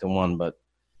back to 1, but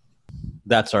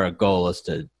that's our goal, is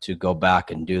to go back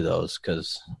and do those,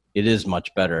 because it is much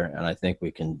better, and I think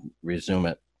we can resume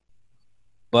it.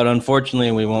 But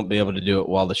unfortunately, we won't be able to do it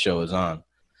while the show is on.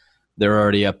 They've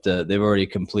already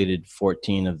completed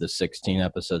 14 of the 16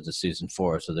 episodes of season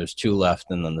 4, so there's 2 left,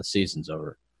 and then the season's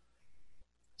over.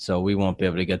 So we won't be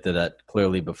able to get to that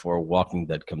clearly before Walking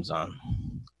Dead comes on.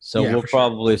 So we'll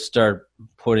probably start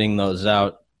putting those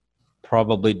out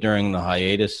probably during the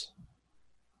hiatus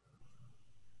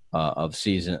of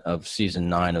season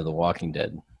 9 of The Walking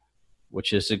Dead,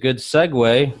 which is a good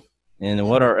segue and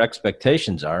what our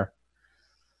expectations are.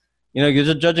 You know,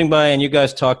 because judging by, and you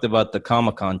guys talked about the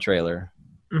Comic-Con trailer,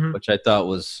 which I thought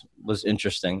was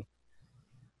interesting.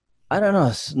 I don't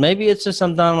know. Maybe it's just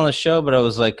I'm down on the show, but I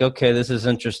was like, okay, this is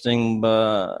interesting,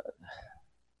 but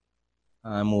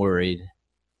I'm worried.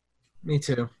 Me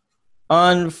too.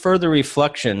 On further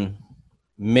reflection,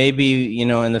 maybe, you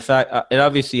know, and the fact it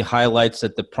obviously highlights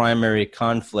that the primary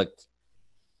conflict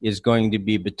is going to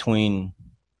be between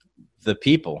the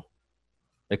people.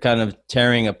 They're kind of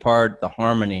tearing apart the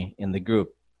harmony in the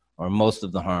group, or most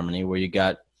of the harmony, where you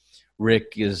got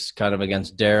Rick is kind of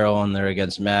against Daryl and they're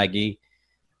against Maggie.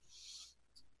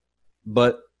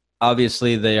 But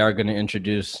obviously they are going to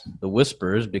introduce the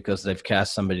Whisperers because they've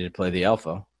cast somebody to play the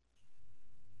Alpha.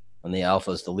 And the Alpha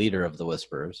is the leader of the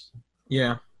Whisperers.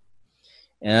 Yeah.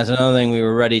 And that's another thing we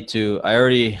were ready to.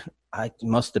 I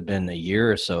must have been a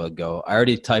year or so ago. I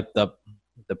already typed up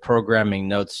the programming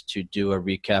notes to do a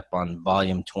recap on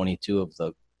volume 22 of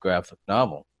the graphic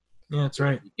novel. Yeah, that's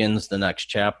right. It begins the next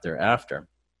chapter after.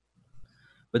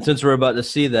 But since we're about to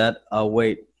see that, I'll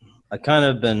wait. I kind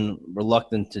of been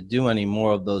reluctant to do any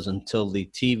more of those until the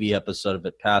TV episode of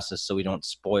it passes so we don't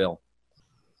spoil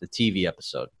the TV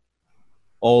episode.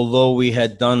 Although we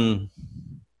had done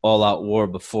All Out War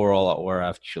before All Out War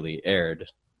actually aired.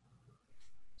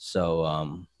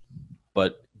 So,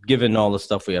 but given all the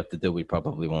stuff we have to do, we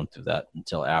probably won't do that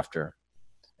until after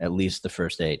at least the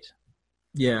first 8.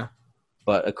 Yeah.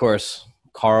 But, of course,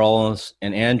 Carl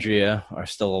and Andrea are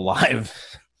still alive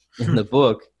in the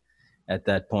book at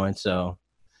that point. So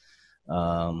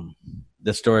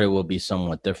the story will be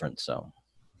somewhat different. So,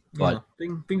 but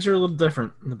yeah, things are a little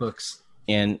different in the books.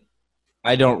 And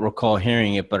I don't recall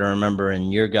hearing it, but I remember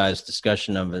in your guys'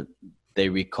 discussion of it, they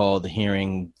recalled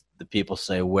hearing the people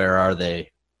say, "Where are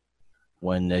they?"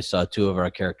 when they saw 2 of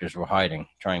our characters were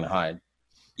trying to hide.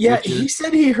 Yeah, he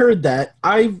said he heard that.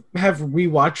 I have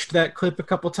rewatched that clip a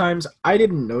couple times. I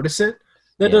didn't notice it.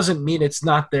 That doesn't mean it's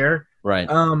not there. Right.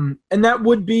 And that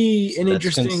would be an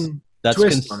interesting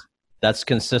twist. That's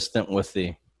consistent with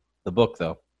the book,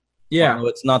 though. Yeah. Although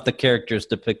it's not the characters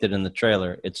depicted in the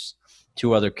trailer. It's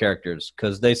 2 other characters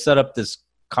because they set up this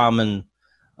common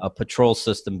patrol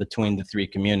system between the 3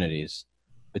 communities,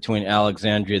 between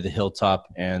Alexandria, the Hilltop,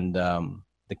 and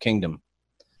the Kingdom.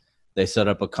 They set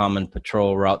up a common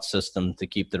patrol route system to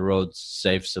keep the roads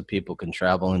safe so people can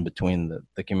travel in between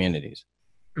the communities.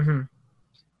 Mm-hmm.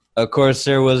 Of course,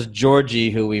 there was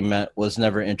Georgie, who we met, was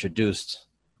never introduced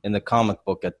in the comic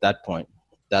book at that point.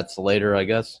 That's later, I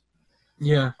guess.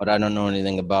 Yeah. But I don't know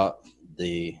anything about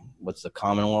what's the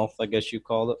Commonwealth, I guess you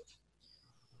called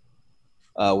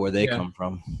it, where they come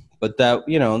from. But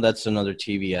that's another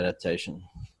TV adaptation.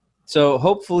 So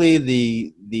hopefully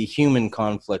the human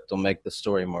conflict will make the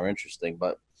story more interesting.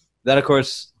 But that, of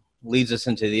course, leads us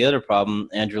into the other problem.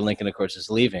 Andrew Lincoln, of course, is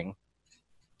leaving.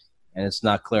 And it's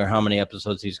not clear how many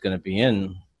episodes he's going to be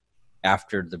in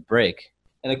after the break.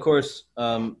 And, of course,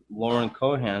 Lauren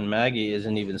Cohan, Maggie,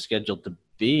 isn't even scheduled to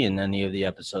be in any of the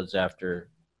episodes after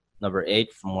number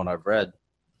 8 from what I've read.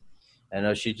 I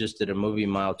know she just did a movie,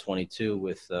 Mile 22,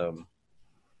 with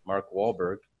Mark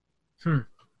Wahlberg.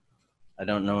 I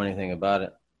don't know anything about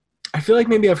it. I feel like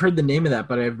maybe I've heard the name of that,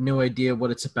 but I have no idea what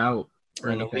it's about.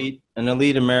 An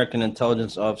elite American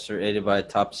intelligence officer aided by a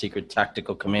top-secret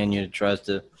tactical command unit tries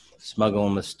to smuggle a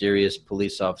mysterious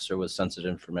police officer with sensitive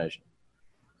information.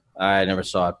 I never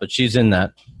saw it, but she's in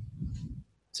that.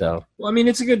 So, well, I mean,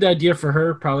 it's a good idea for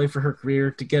her, probably for her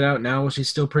career, to get out now while she's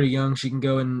still pretty young. She can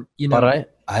go and,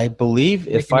 But I believe,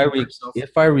 if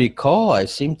I recall, I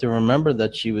seem to remember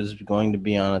that she was going to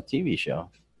be on a TV show,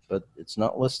 but it's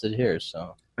not listed here.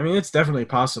 So, I mean, it's definitely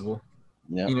possible.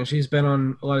 Yeah. She's been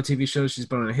on a lot of TV shows. She's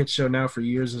been on a hit show now for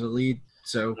years as a lead.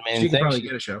 So she can probably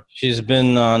get a show. She's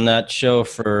been on that show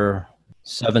for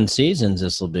 7 seasons.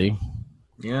 This will be.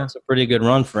 Yeah. It's a pretty good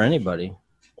run for anybody.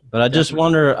 But I just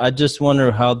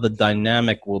wonder how the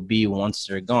dynamic will be once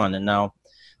they're gone. And now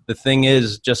the thing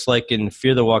is, just like in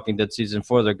Fear the Walking Dead season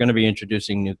 4, they're going to be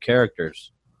introducing new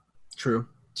characters. True.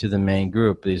 To the main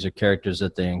group. These are characters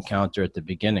that they encounter at the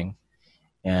beginning.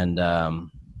 And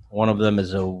one of them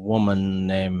is a woman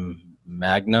named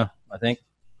Magna, I think.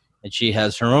 And she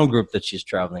has her own group that she's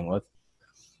traveling with.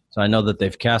 So I know that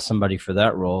they've cast somebody for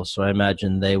that role. So I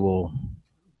imagine they will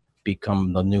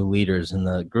become the new leaders in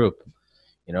the group,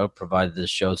 provided the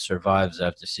show survives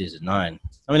after season 9.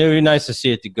 I mean, it would be nice to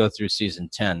see it to go through season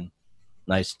 10.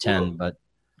 Nice 10, but.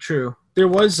 True. There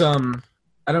was,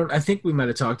 I think we might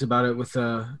have talked about it with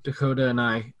Dakota and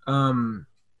I.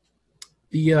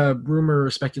 The rumor or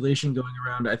speculation going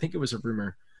around, I think it was a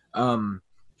rumor,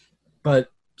 but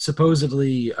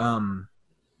supposedly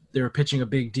they were pitching a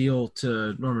big deal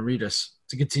to Norman Reedus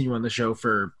to continue on the show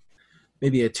for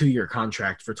maybe a 2-year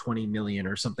contract for $20 million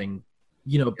or something,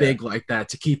 big like that,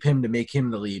 to keep him, to make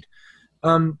him the lead.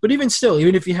 But even still,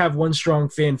 even if you have one strong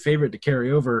fan favorite to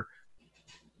carry over,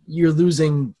 you're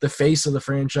losing the face of the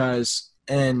franchise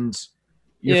and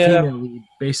your female lead,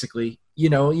 basically. You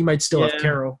might still have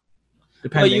Carol.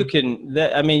 Depending.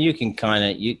 Well, you can kind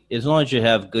of, as long as you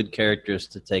have good characters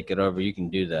to take it over, you can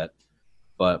do that.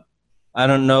 But I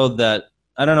don't know,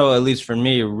 at least for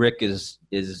me, Rick is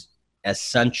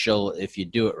essential if you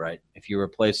do it right, if you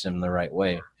replace him the right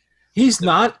way. He's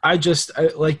not.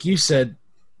 Like you said,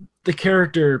 the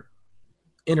character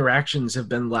interactions have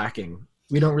been lacking.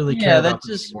 We don't really care about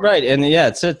them anymore. Right. And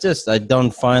it's just, I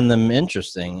don't find them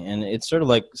interesting. And it's sort of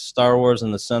like Star Wars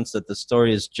in the sense that the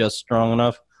story is just strong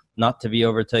enough not to be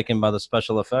overtaken by the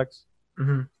special effects.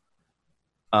 Mm-hmm.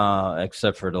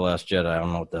 Except for The Last Jedi. I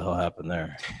don't know what the hell happened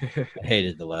there. I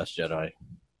hated The Last Jedi.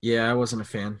 Yeah, I wasn't a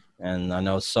fan. And I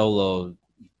know Solo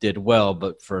did well,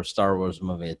 but for a Star Wars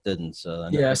movie, it didn't. So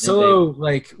Solo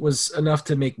was enough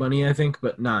to make money, I think,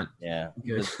 but not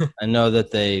good. I know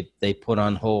that they put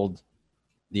on hold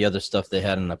the other stuff they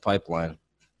had in the pipeline.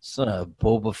 So a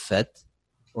Boba Fett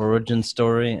origin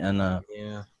story and a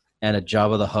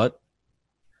Jabba the Hutt.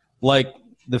 Like,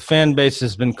 the fan base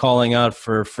has been calling out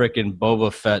for frickin'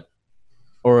 Boba Fett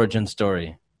origin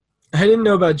story. I didn't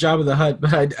know about Jabba the Hutt,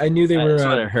 but I knew they were. That's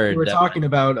what I heard. They were talking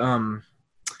about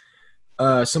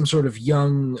some sort of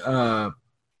young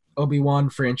Obi-Wan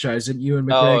franchise that Ewan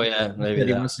McGregor. Oh yeah, maybe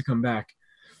he wants to come back.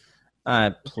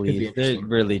 Please, they're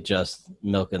really just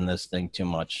milking this thing too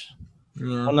much.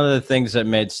 Yeah. One of the things that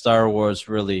made Star Wars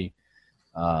really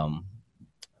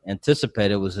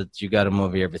anticipated was that you got a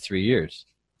movie every 3 years.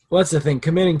 Well, that's the thing.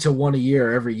 Committing to one a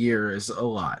year every year is a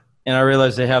lot. And I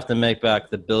realize they have to make back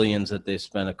the billions that they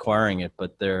spent acquiring it,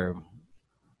 but they're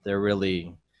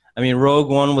really. I mean, Rogue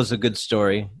One was a good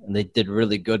story, and they did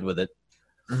really good with it.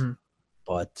 Mm-hmm.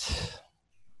 But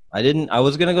I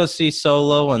was gonna go see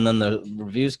Solo, and then the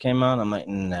reviews came out. I'm like,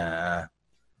 nah.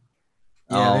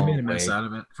 Yeah, they made a mess out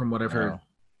of it, from what I've heard.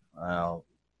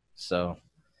 So,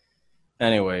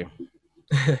 anyway.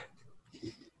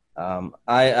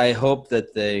 I hope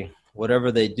that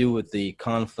whatever they do with the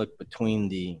conflict between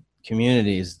the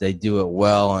communities, they do it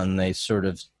well, and they sort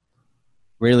of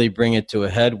really bring it to a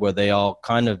head where they all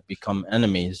kind of become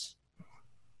enemies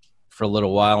for a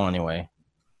little while anyway.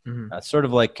 Mm-hmm. Sort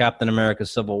of like Captain America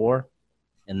Civil War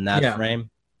in that frame,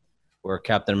 where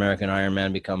Captain America and Iron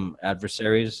Man become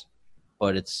adversaries,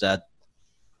 but it's that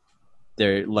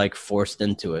they're like forced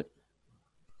into it.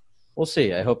 We'll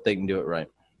see. I hope they can do it right.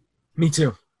 Me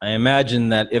too. I imagine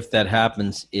that if that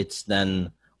happens, it's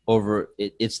then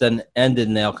it's then ended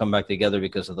and they'll come back together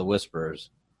because of the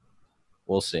Whisperers.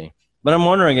 We'll see. But I'm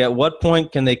wondering, at what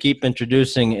point can they keep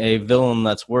introducing a villain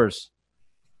that's worse?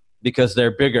 Because they're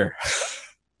bigger.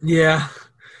 Yeah.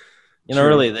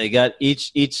 Really, they got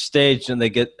each stage and they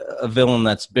get a villain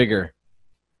that's bigger.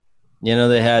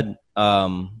 They had,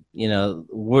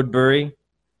 Woodbury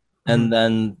and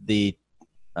then the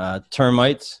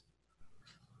termites.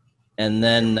 And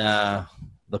then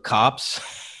the cops,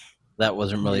 that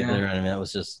wasn't really there. I mean, that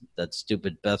was just that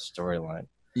stupid Beth storyline.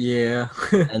 Yeah.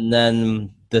 And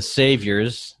then the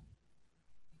Saviors,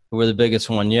 who were the biggest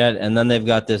one yet. And then they've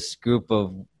got this group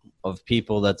of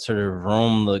people that sort of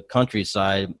roam the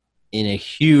countryside in a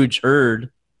huge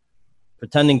herd,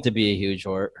 pretending to be a huge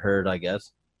herd, I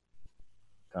guess.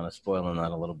 Kind of spoiling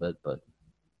that a little bit, but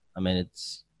I mean,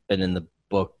 it's been in the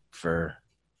book for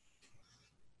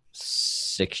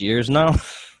 6 years now.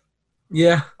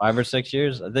 Yeah, 5 or 6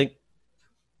 years.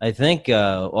 I think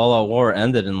All Out War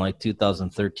ended in like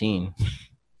 2013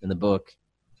 in the book,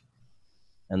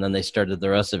 and then they started the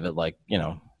rest of it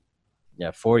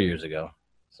 4 years ago.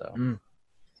 So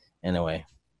anyway,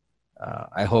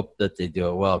 I hope that they do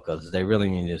it well, because they really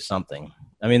need to do something.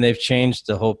 I mean, they've changed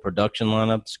the whole production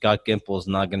lineup. Scott Gimple is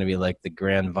not going to be like the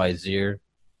Grand Vizier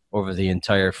over the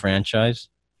entire franchise.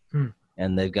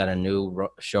 And they've got a new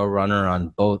showrunner on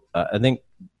both. I think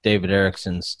David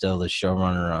Erickson's still the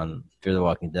showrunner on Fear the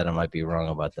Walking Dead. I might be wrong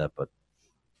about that, but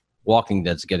Walking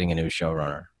Dead's getting a new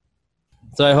showrunner.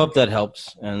 So I hope that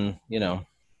helps. And,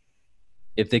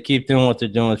 if they keep doing what they're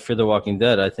doing with Fear the Walking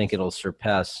Dead, I think it'll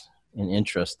surpass in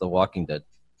interest The Walking Dead,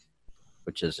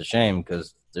 which is a shame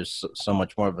because there's so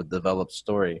much more of a developed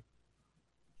story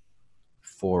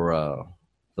for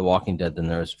The Walking Dead than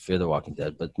there is Fear the Walking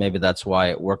Dead. But maybe that's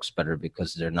why it works better,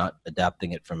 because they're not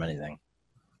adapting it from anything.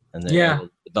 And they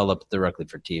develop directly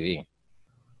for TV.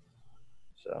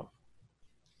 So,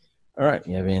 all right.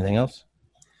 You have anything else?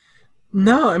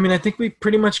 No, I mean, I think we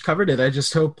pretty much covered it. I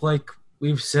just hope,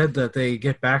 we've said that they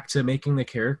get back to making the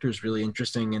characters really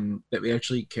interesting and that we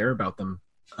actually care about them.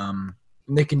 And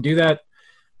they can do that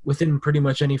within pretty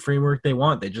much any framework they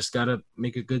want. They just got to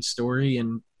make a good story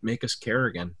and make us care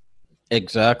again.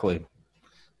 Exactly.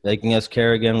 Making us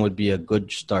care again would be a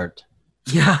good start.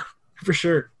 Yeah, for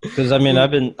sure. Because, I mean,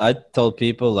 I told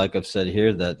people, like I've said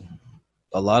here, that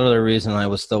a lot of the reason I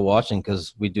was still watching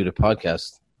because we do the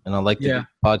podcast. And I like to do the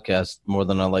podcast more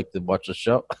than I like to watch the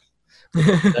show.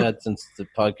 Since the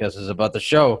podcast is about the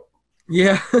show.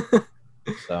 Yeah.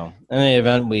 So, in any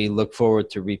event, we look forward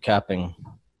to recapping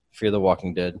Fear the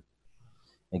Walking Dead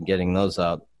and getting those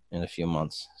out in a few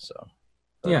months. So,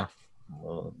 yeah.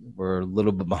 We're a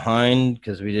little bit behind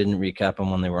because we didn't recap them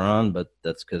when they were on, but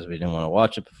that's because we didn't want to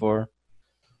watch it before.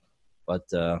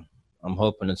 But I'm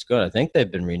hoping it's good. I think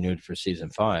they've been renewed for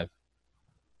season 5.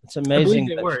 It's amazing.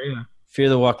 They were, yeah. Fear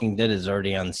the Walking Dead is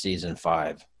already on season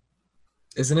 5.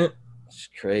 Isn't it? It's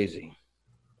crazy.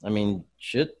 I mean,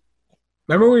 shit.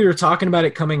 Remember we were talking about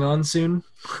it coming on soon?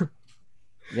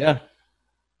 Yeah.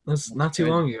 That's not too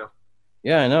long ago.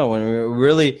 Yeah, I know. When we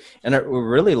really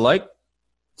liked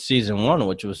season 1,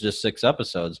 which was just 6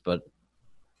 episodes, but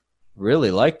really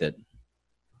liked it.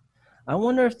 I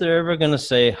wonder if they're ever going to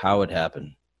say how it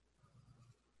happened.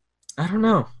 I don't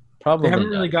know. Probably they haven't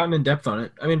not. really gotten in depth on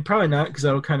it. I mean, probably not because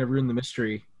that'll kind of ruin the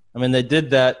mystery. I mean, they did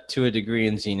that to a degree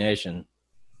in Z Nation.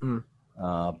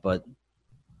 But,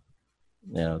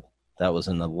 that was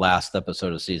in the last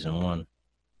episode of season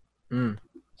 1.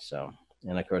 So,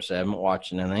 and of course, I haven't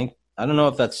watched anything. I don't know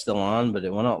if that's still on, but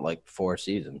it went out like 4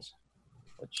 seasons.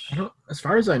 Which, as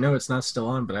far as I know, it's not still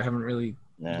on, but I haven't really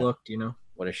looked,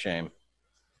 What a shame.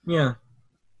 Yeah.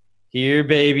 Here,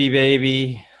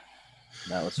 baby.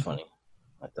 That was funny,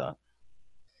 I thought.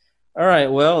 All right,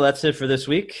 well, that's it for this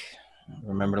week.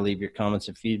 Remember to leave your comments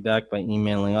and feedback by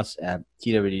emailing us at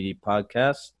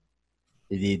twddpodcast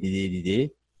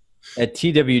at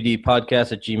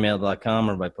twdpodcast@gmail.com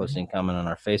or by posting a comment on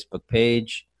our Facebook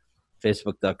page,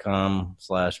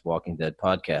 facebook.com/Walking Dead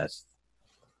Podcast.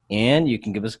 And you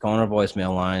can give us a call on our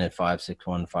voicemail line at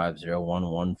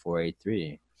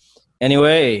 561-501-1483.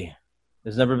 Anyway,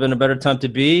 there's never been a better time to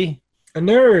be a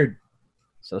nerd.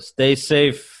 So stay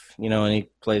safe, any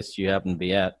place you happen to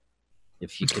be at.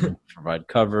 If you can provide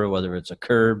cover, whether it's a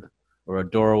curb or a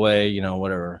doorway,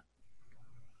 whatever.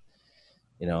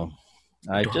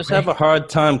 I just have a hard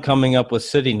time coming up with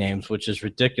city names, which is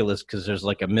ridiculous because there's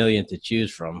like a million to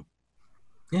choose from.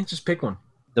 Yeah, just pick one.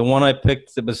 The one I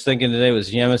picked that was thinking today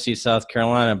was Yemassee, South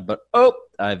Carolina, but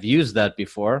I've used that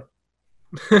before.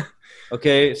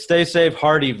 Okay, stay safe,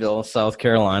 Hardyville, South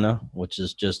Carolina, which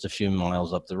is just a few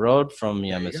miles up the road from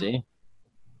Yemassee.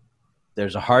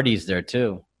 There's a Hardee's there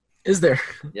too. Is there?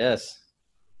 Yes.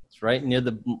 It's right near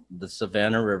the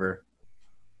Savannah River,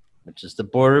 which is the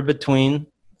border between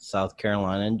South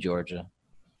Carolina and Georgia.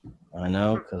 I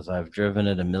know because I've driven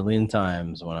it a million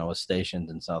times when I was stationed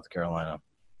in South Carolina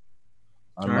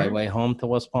on my way home to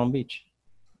West Palm Beach.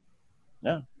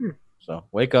 Yeah. So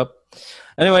wake up.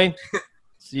 Anyway,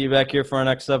 see you back here for our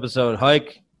next episode.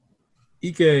 Hike.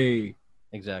 Ike.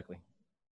 Exactly.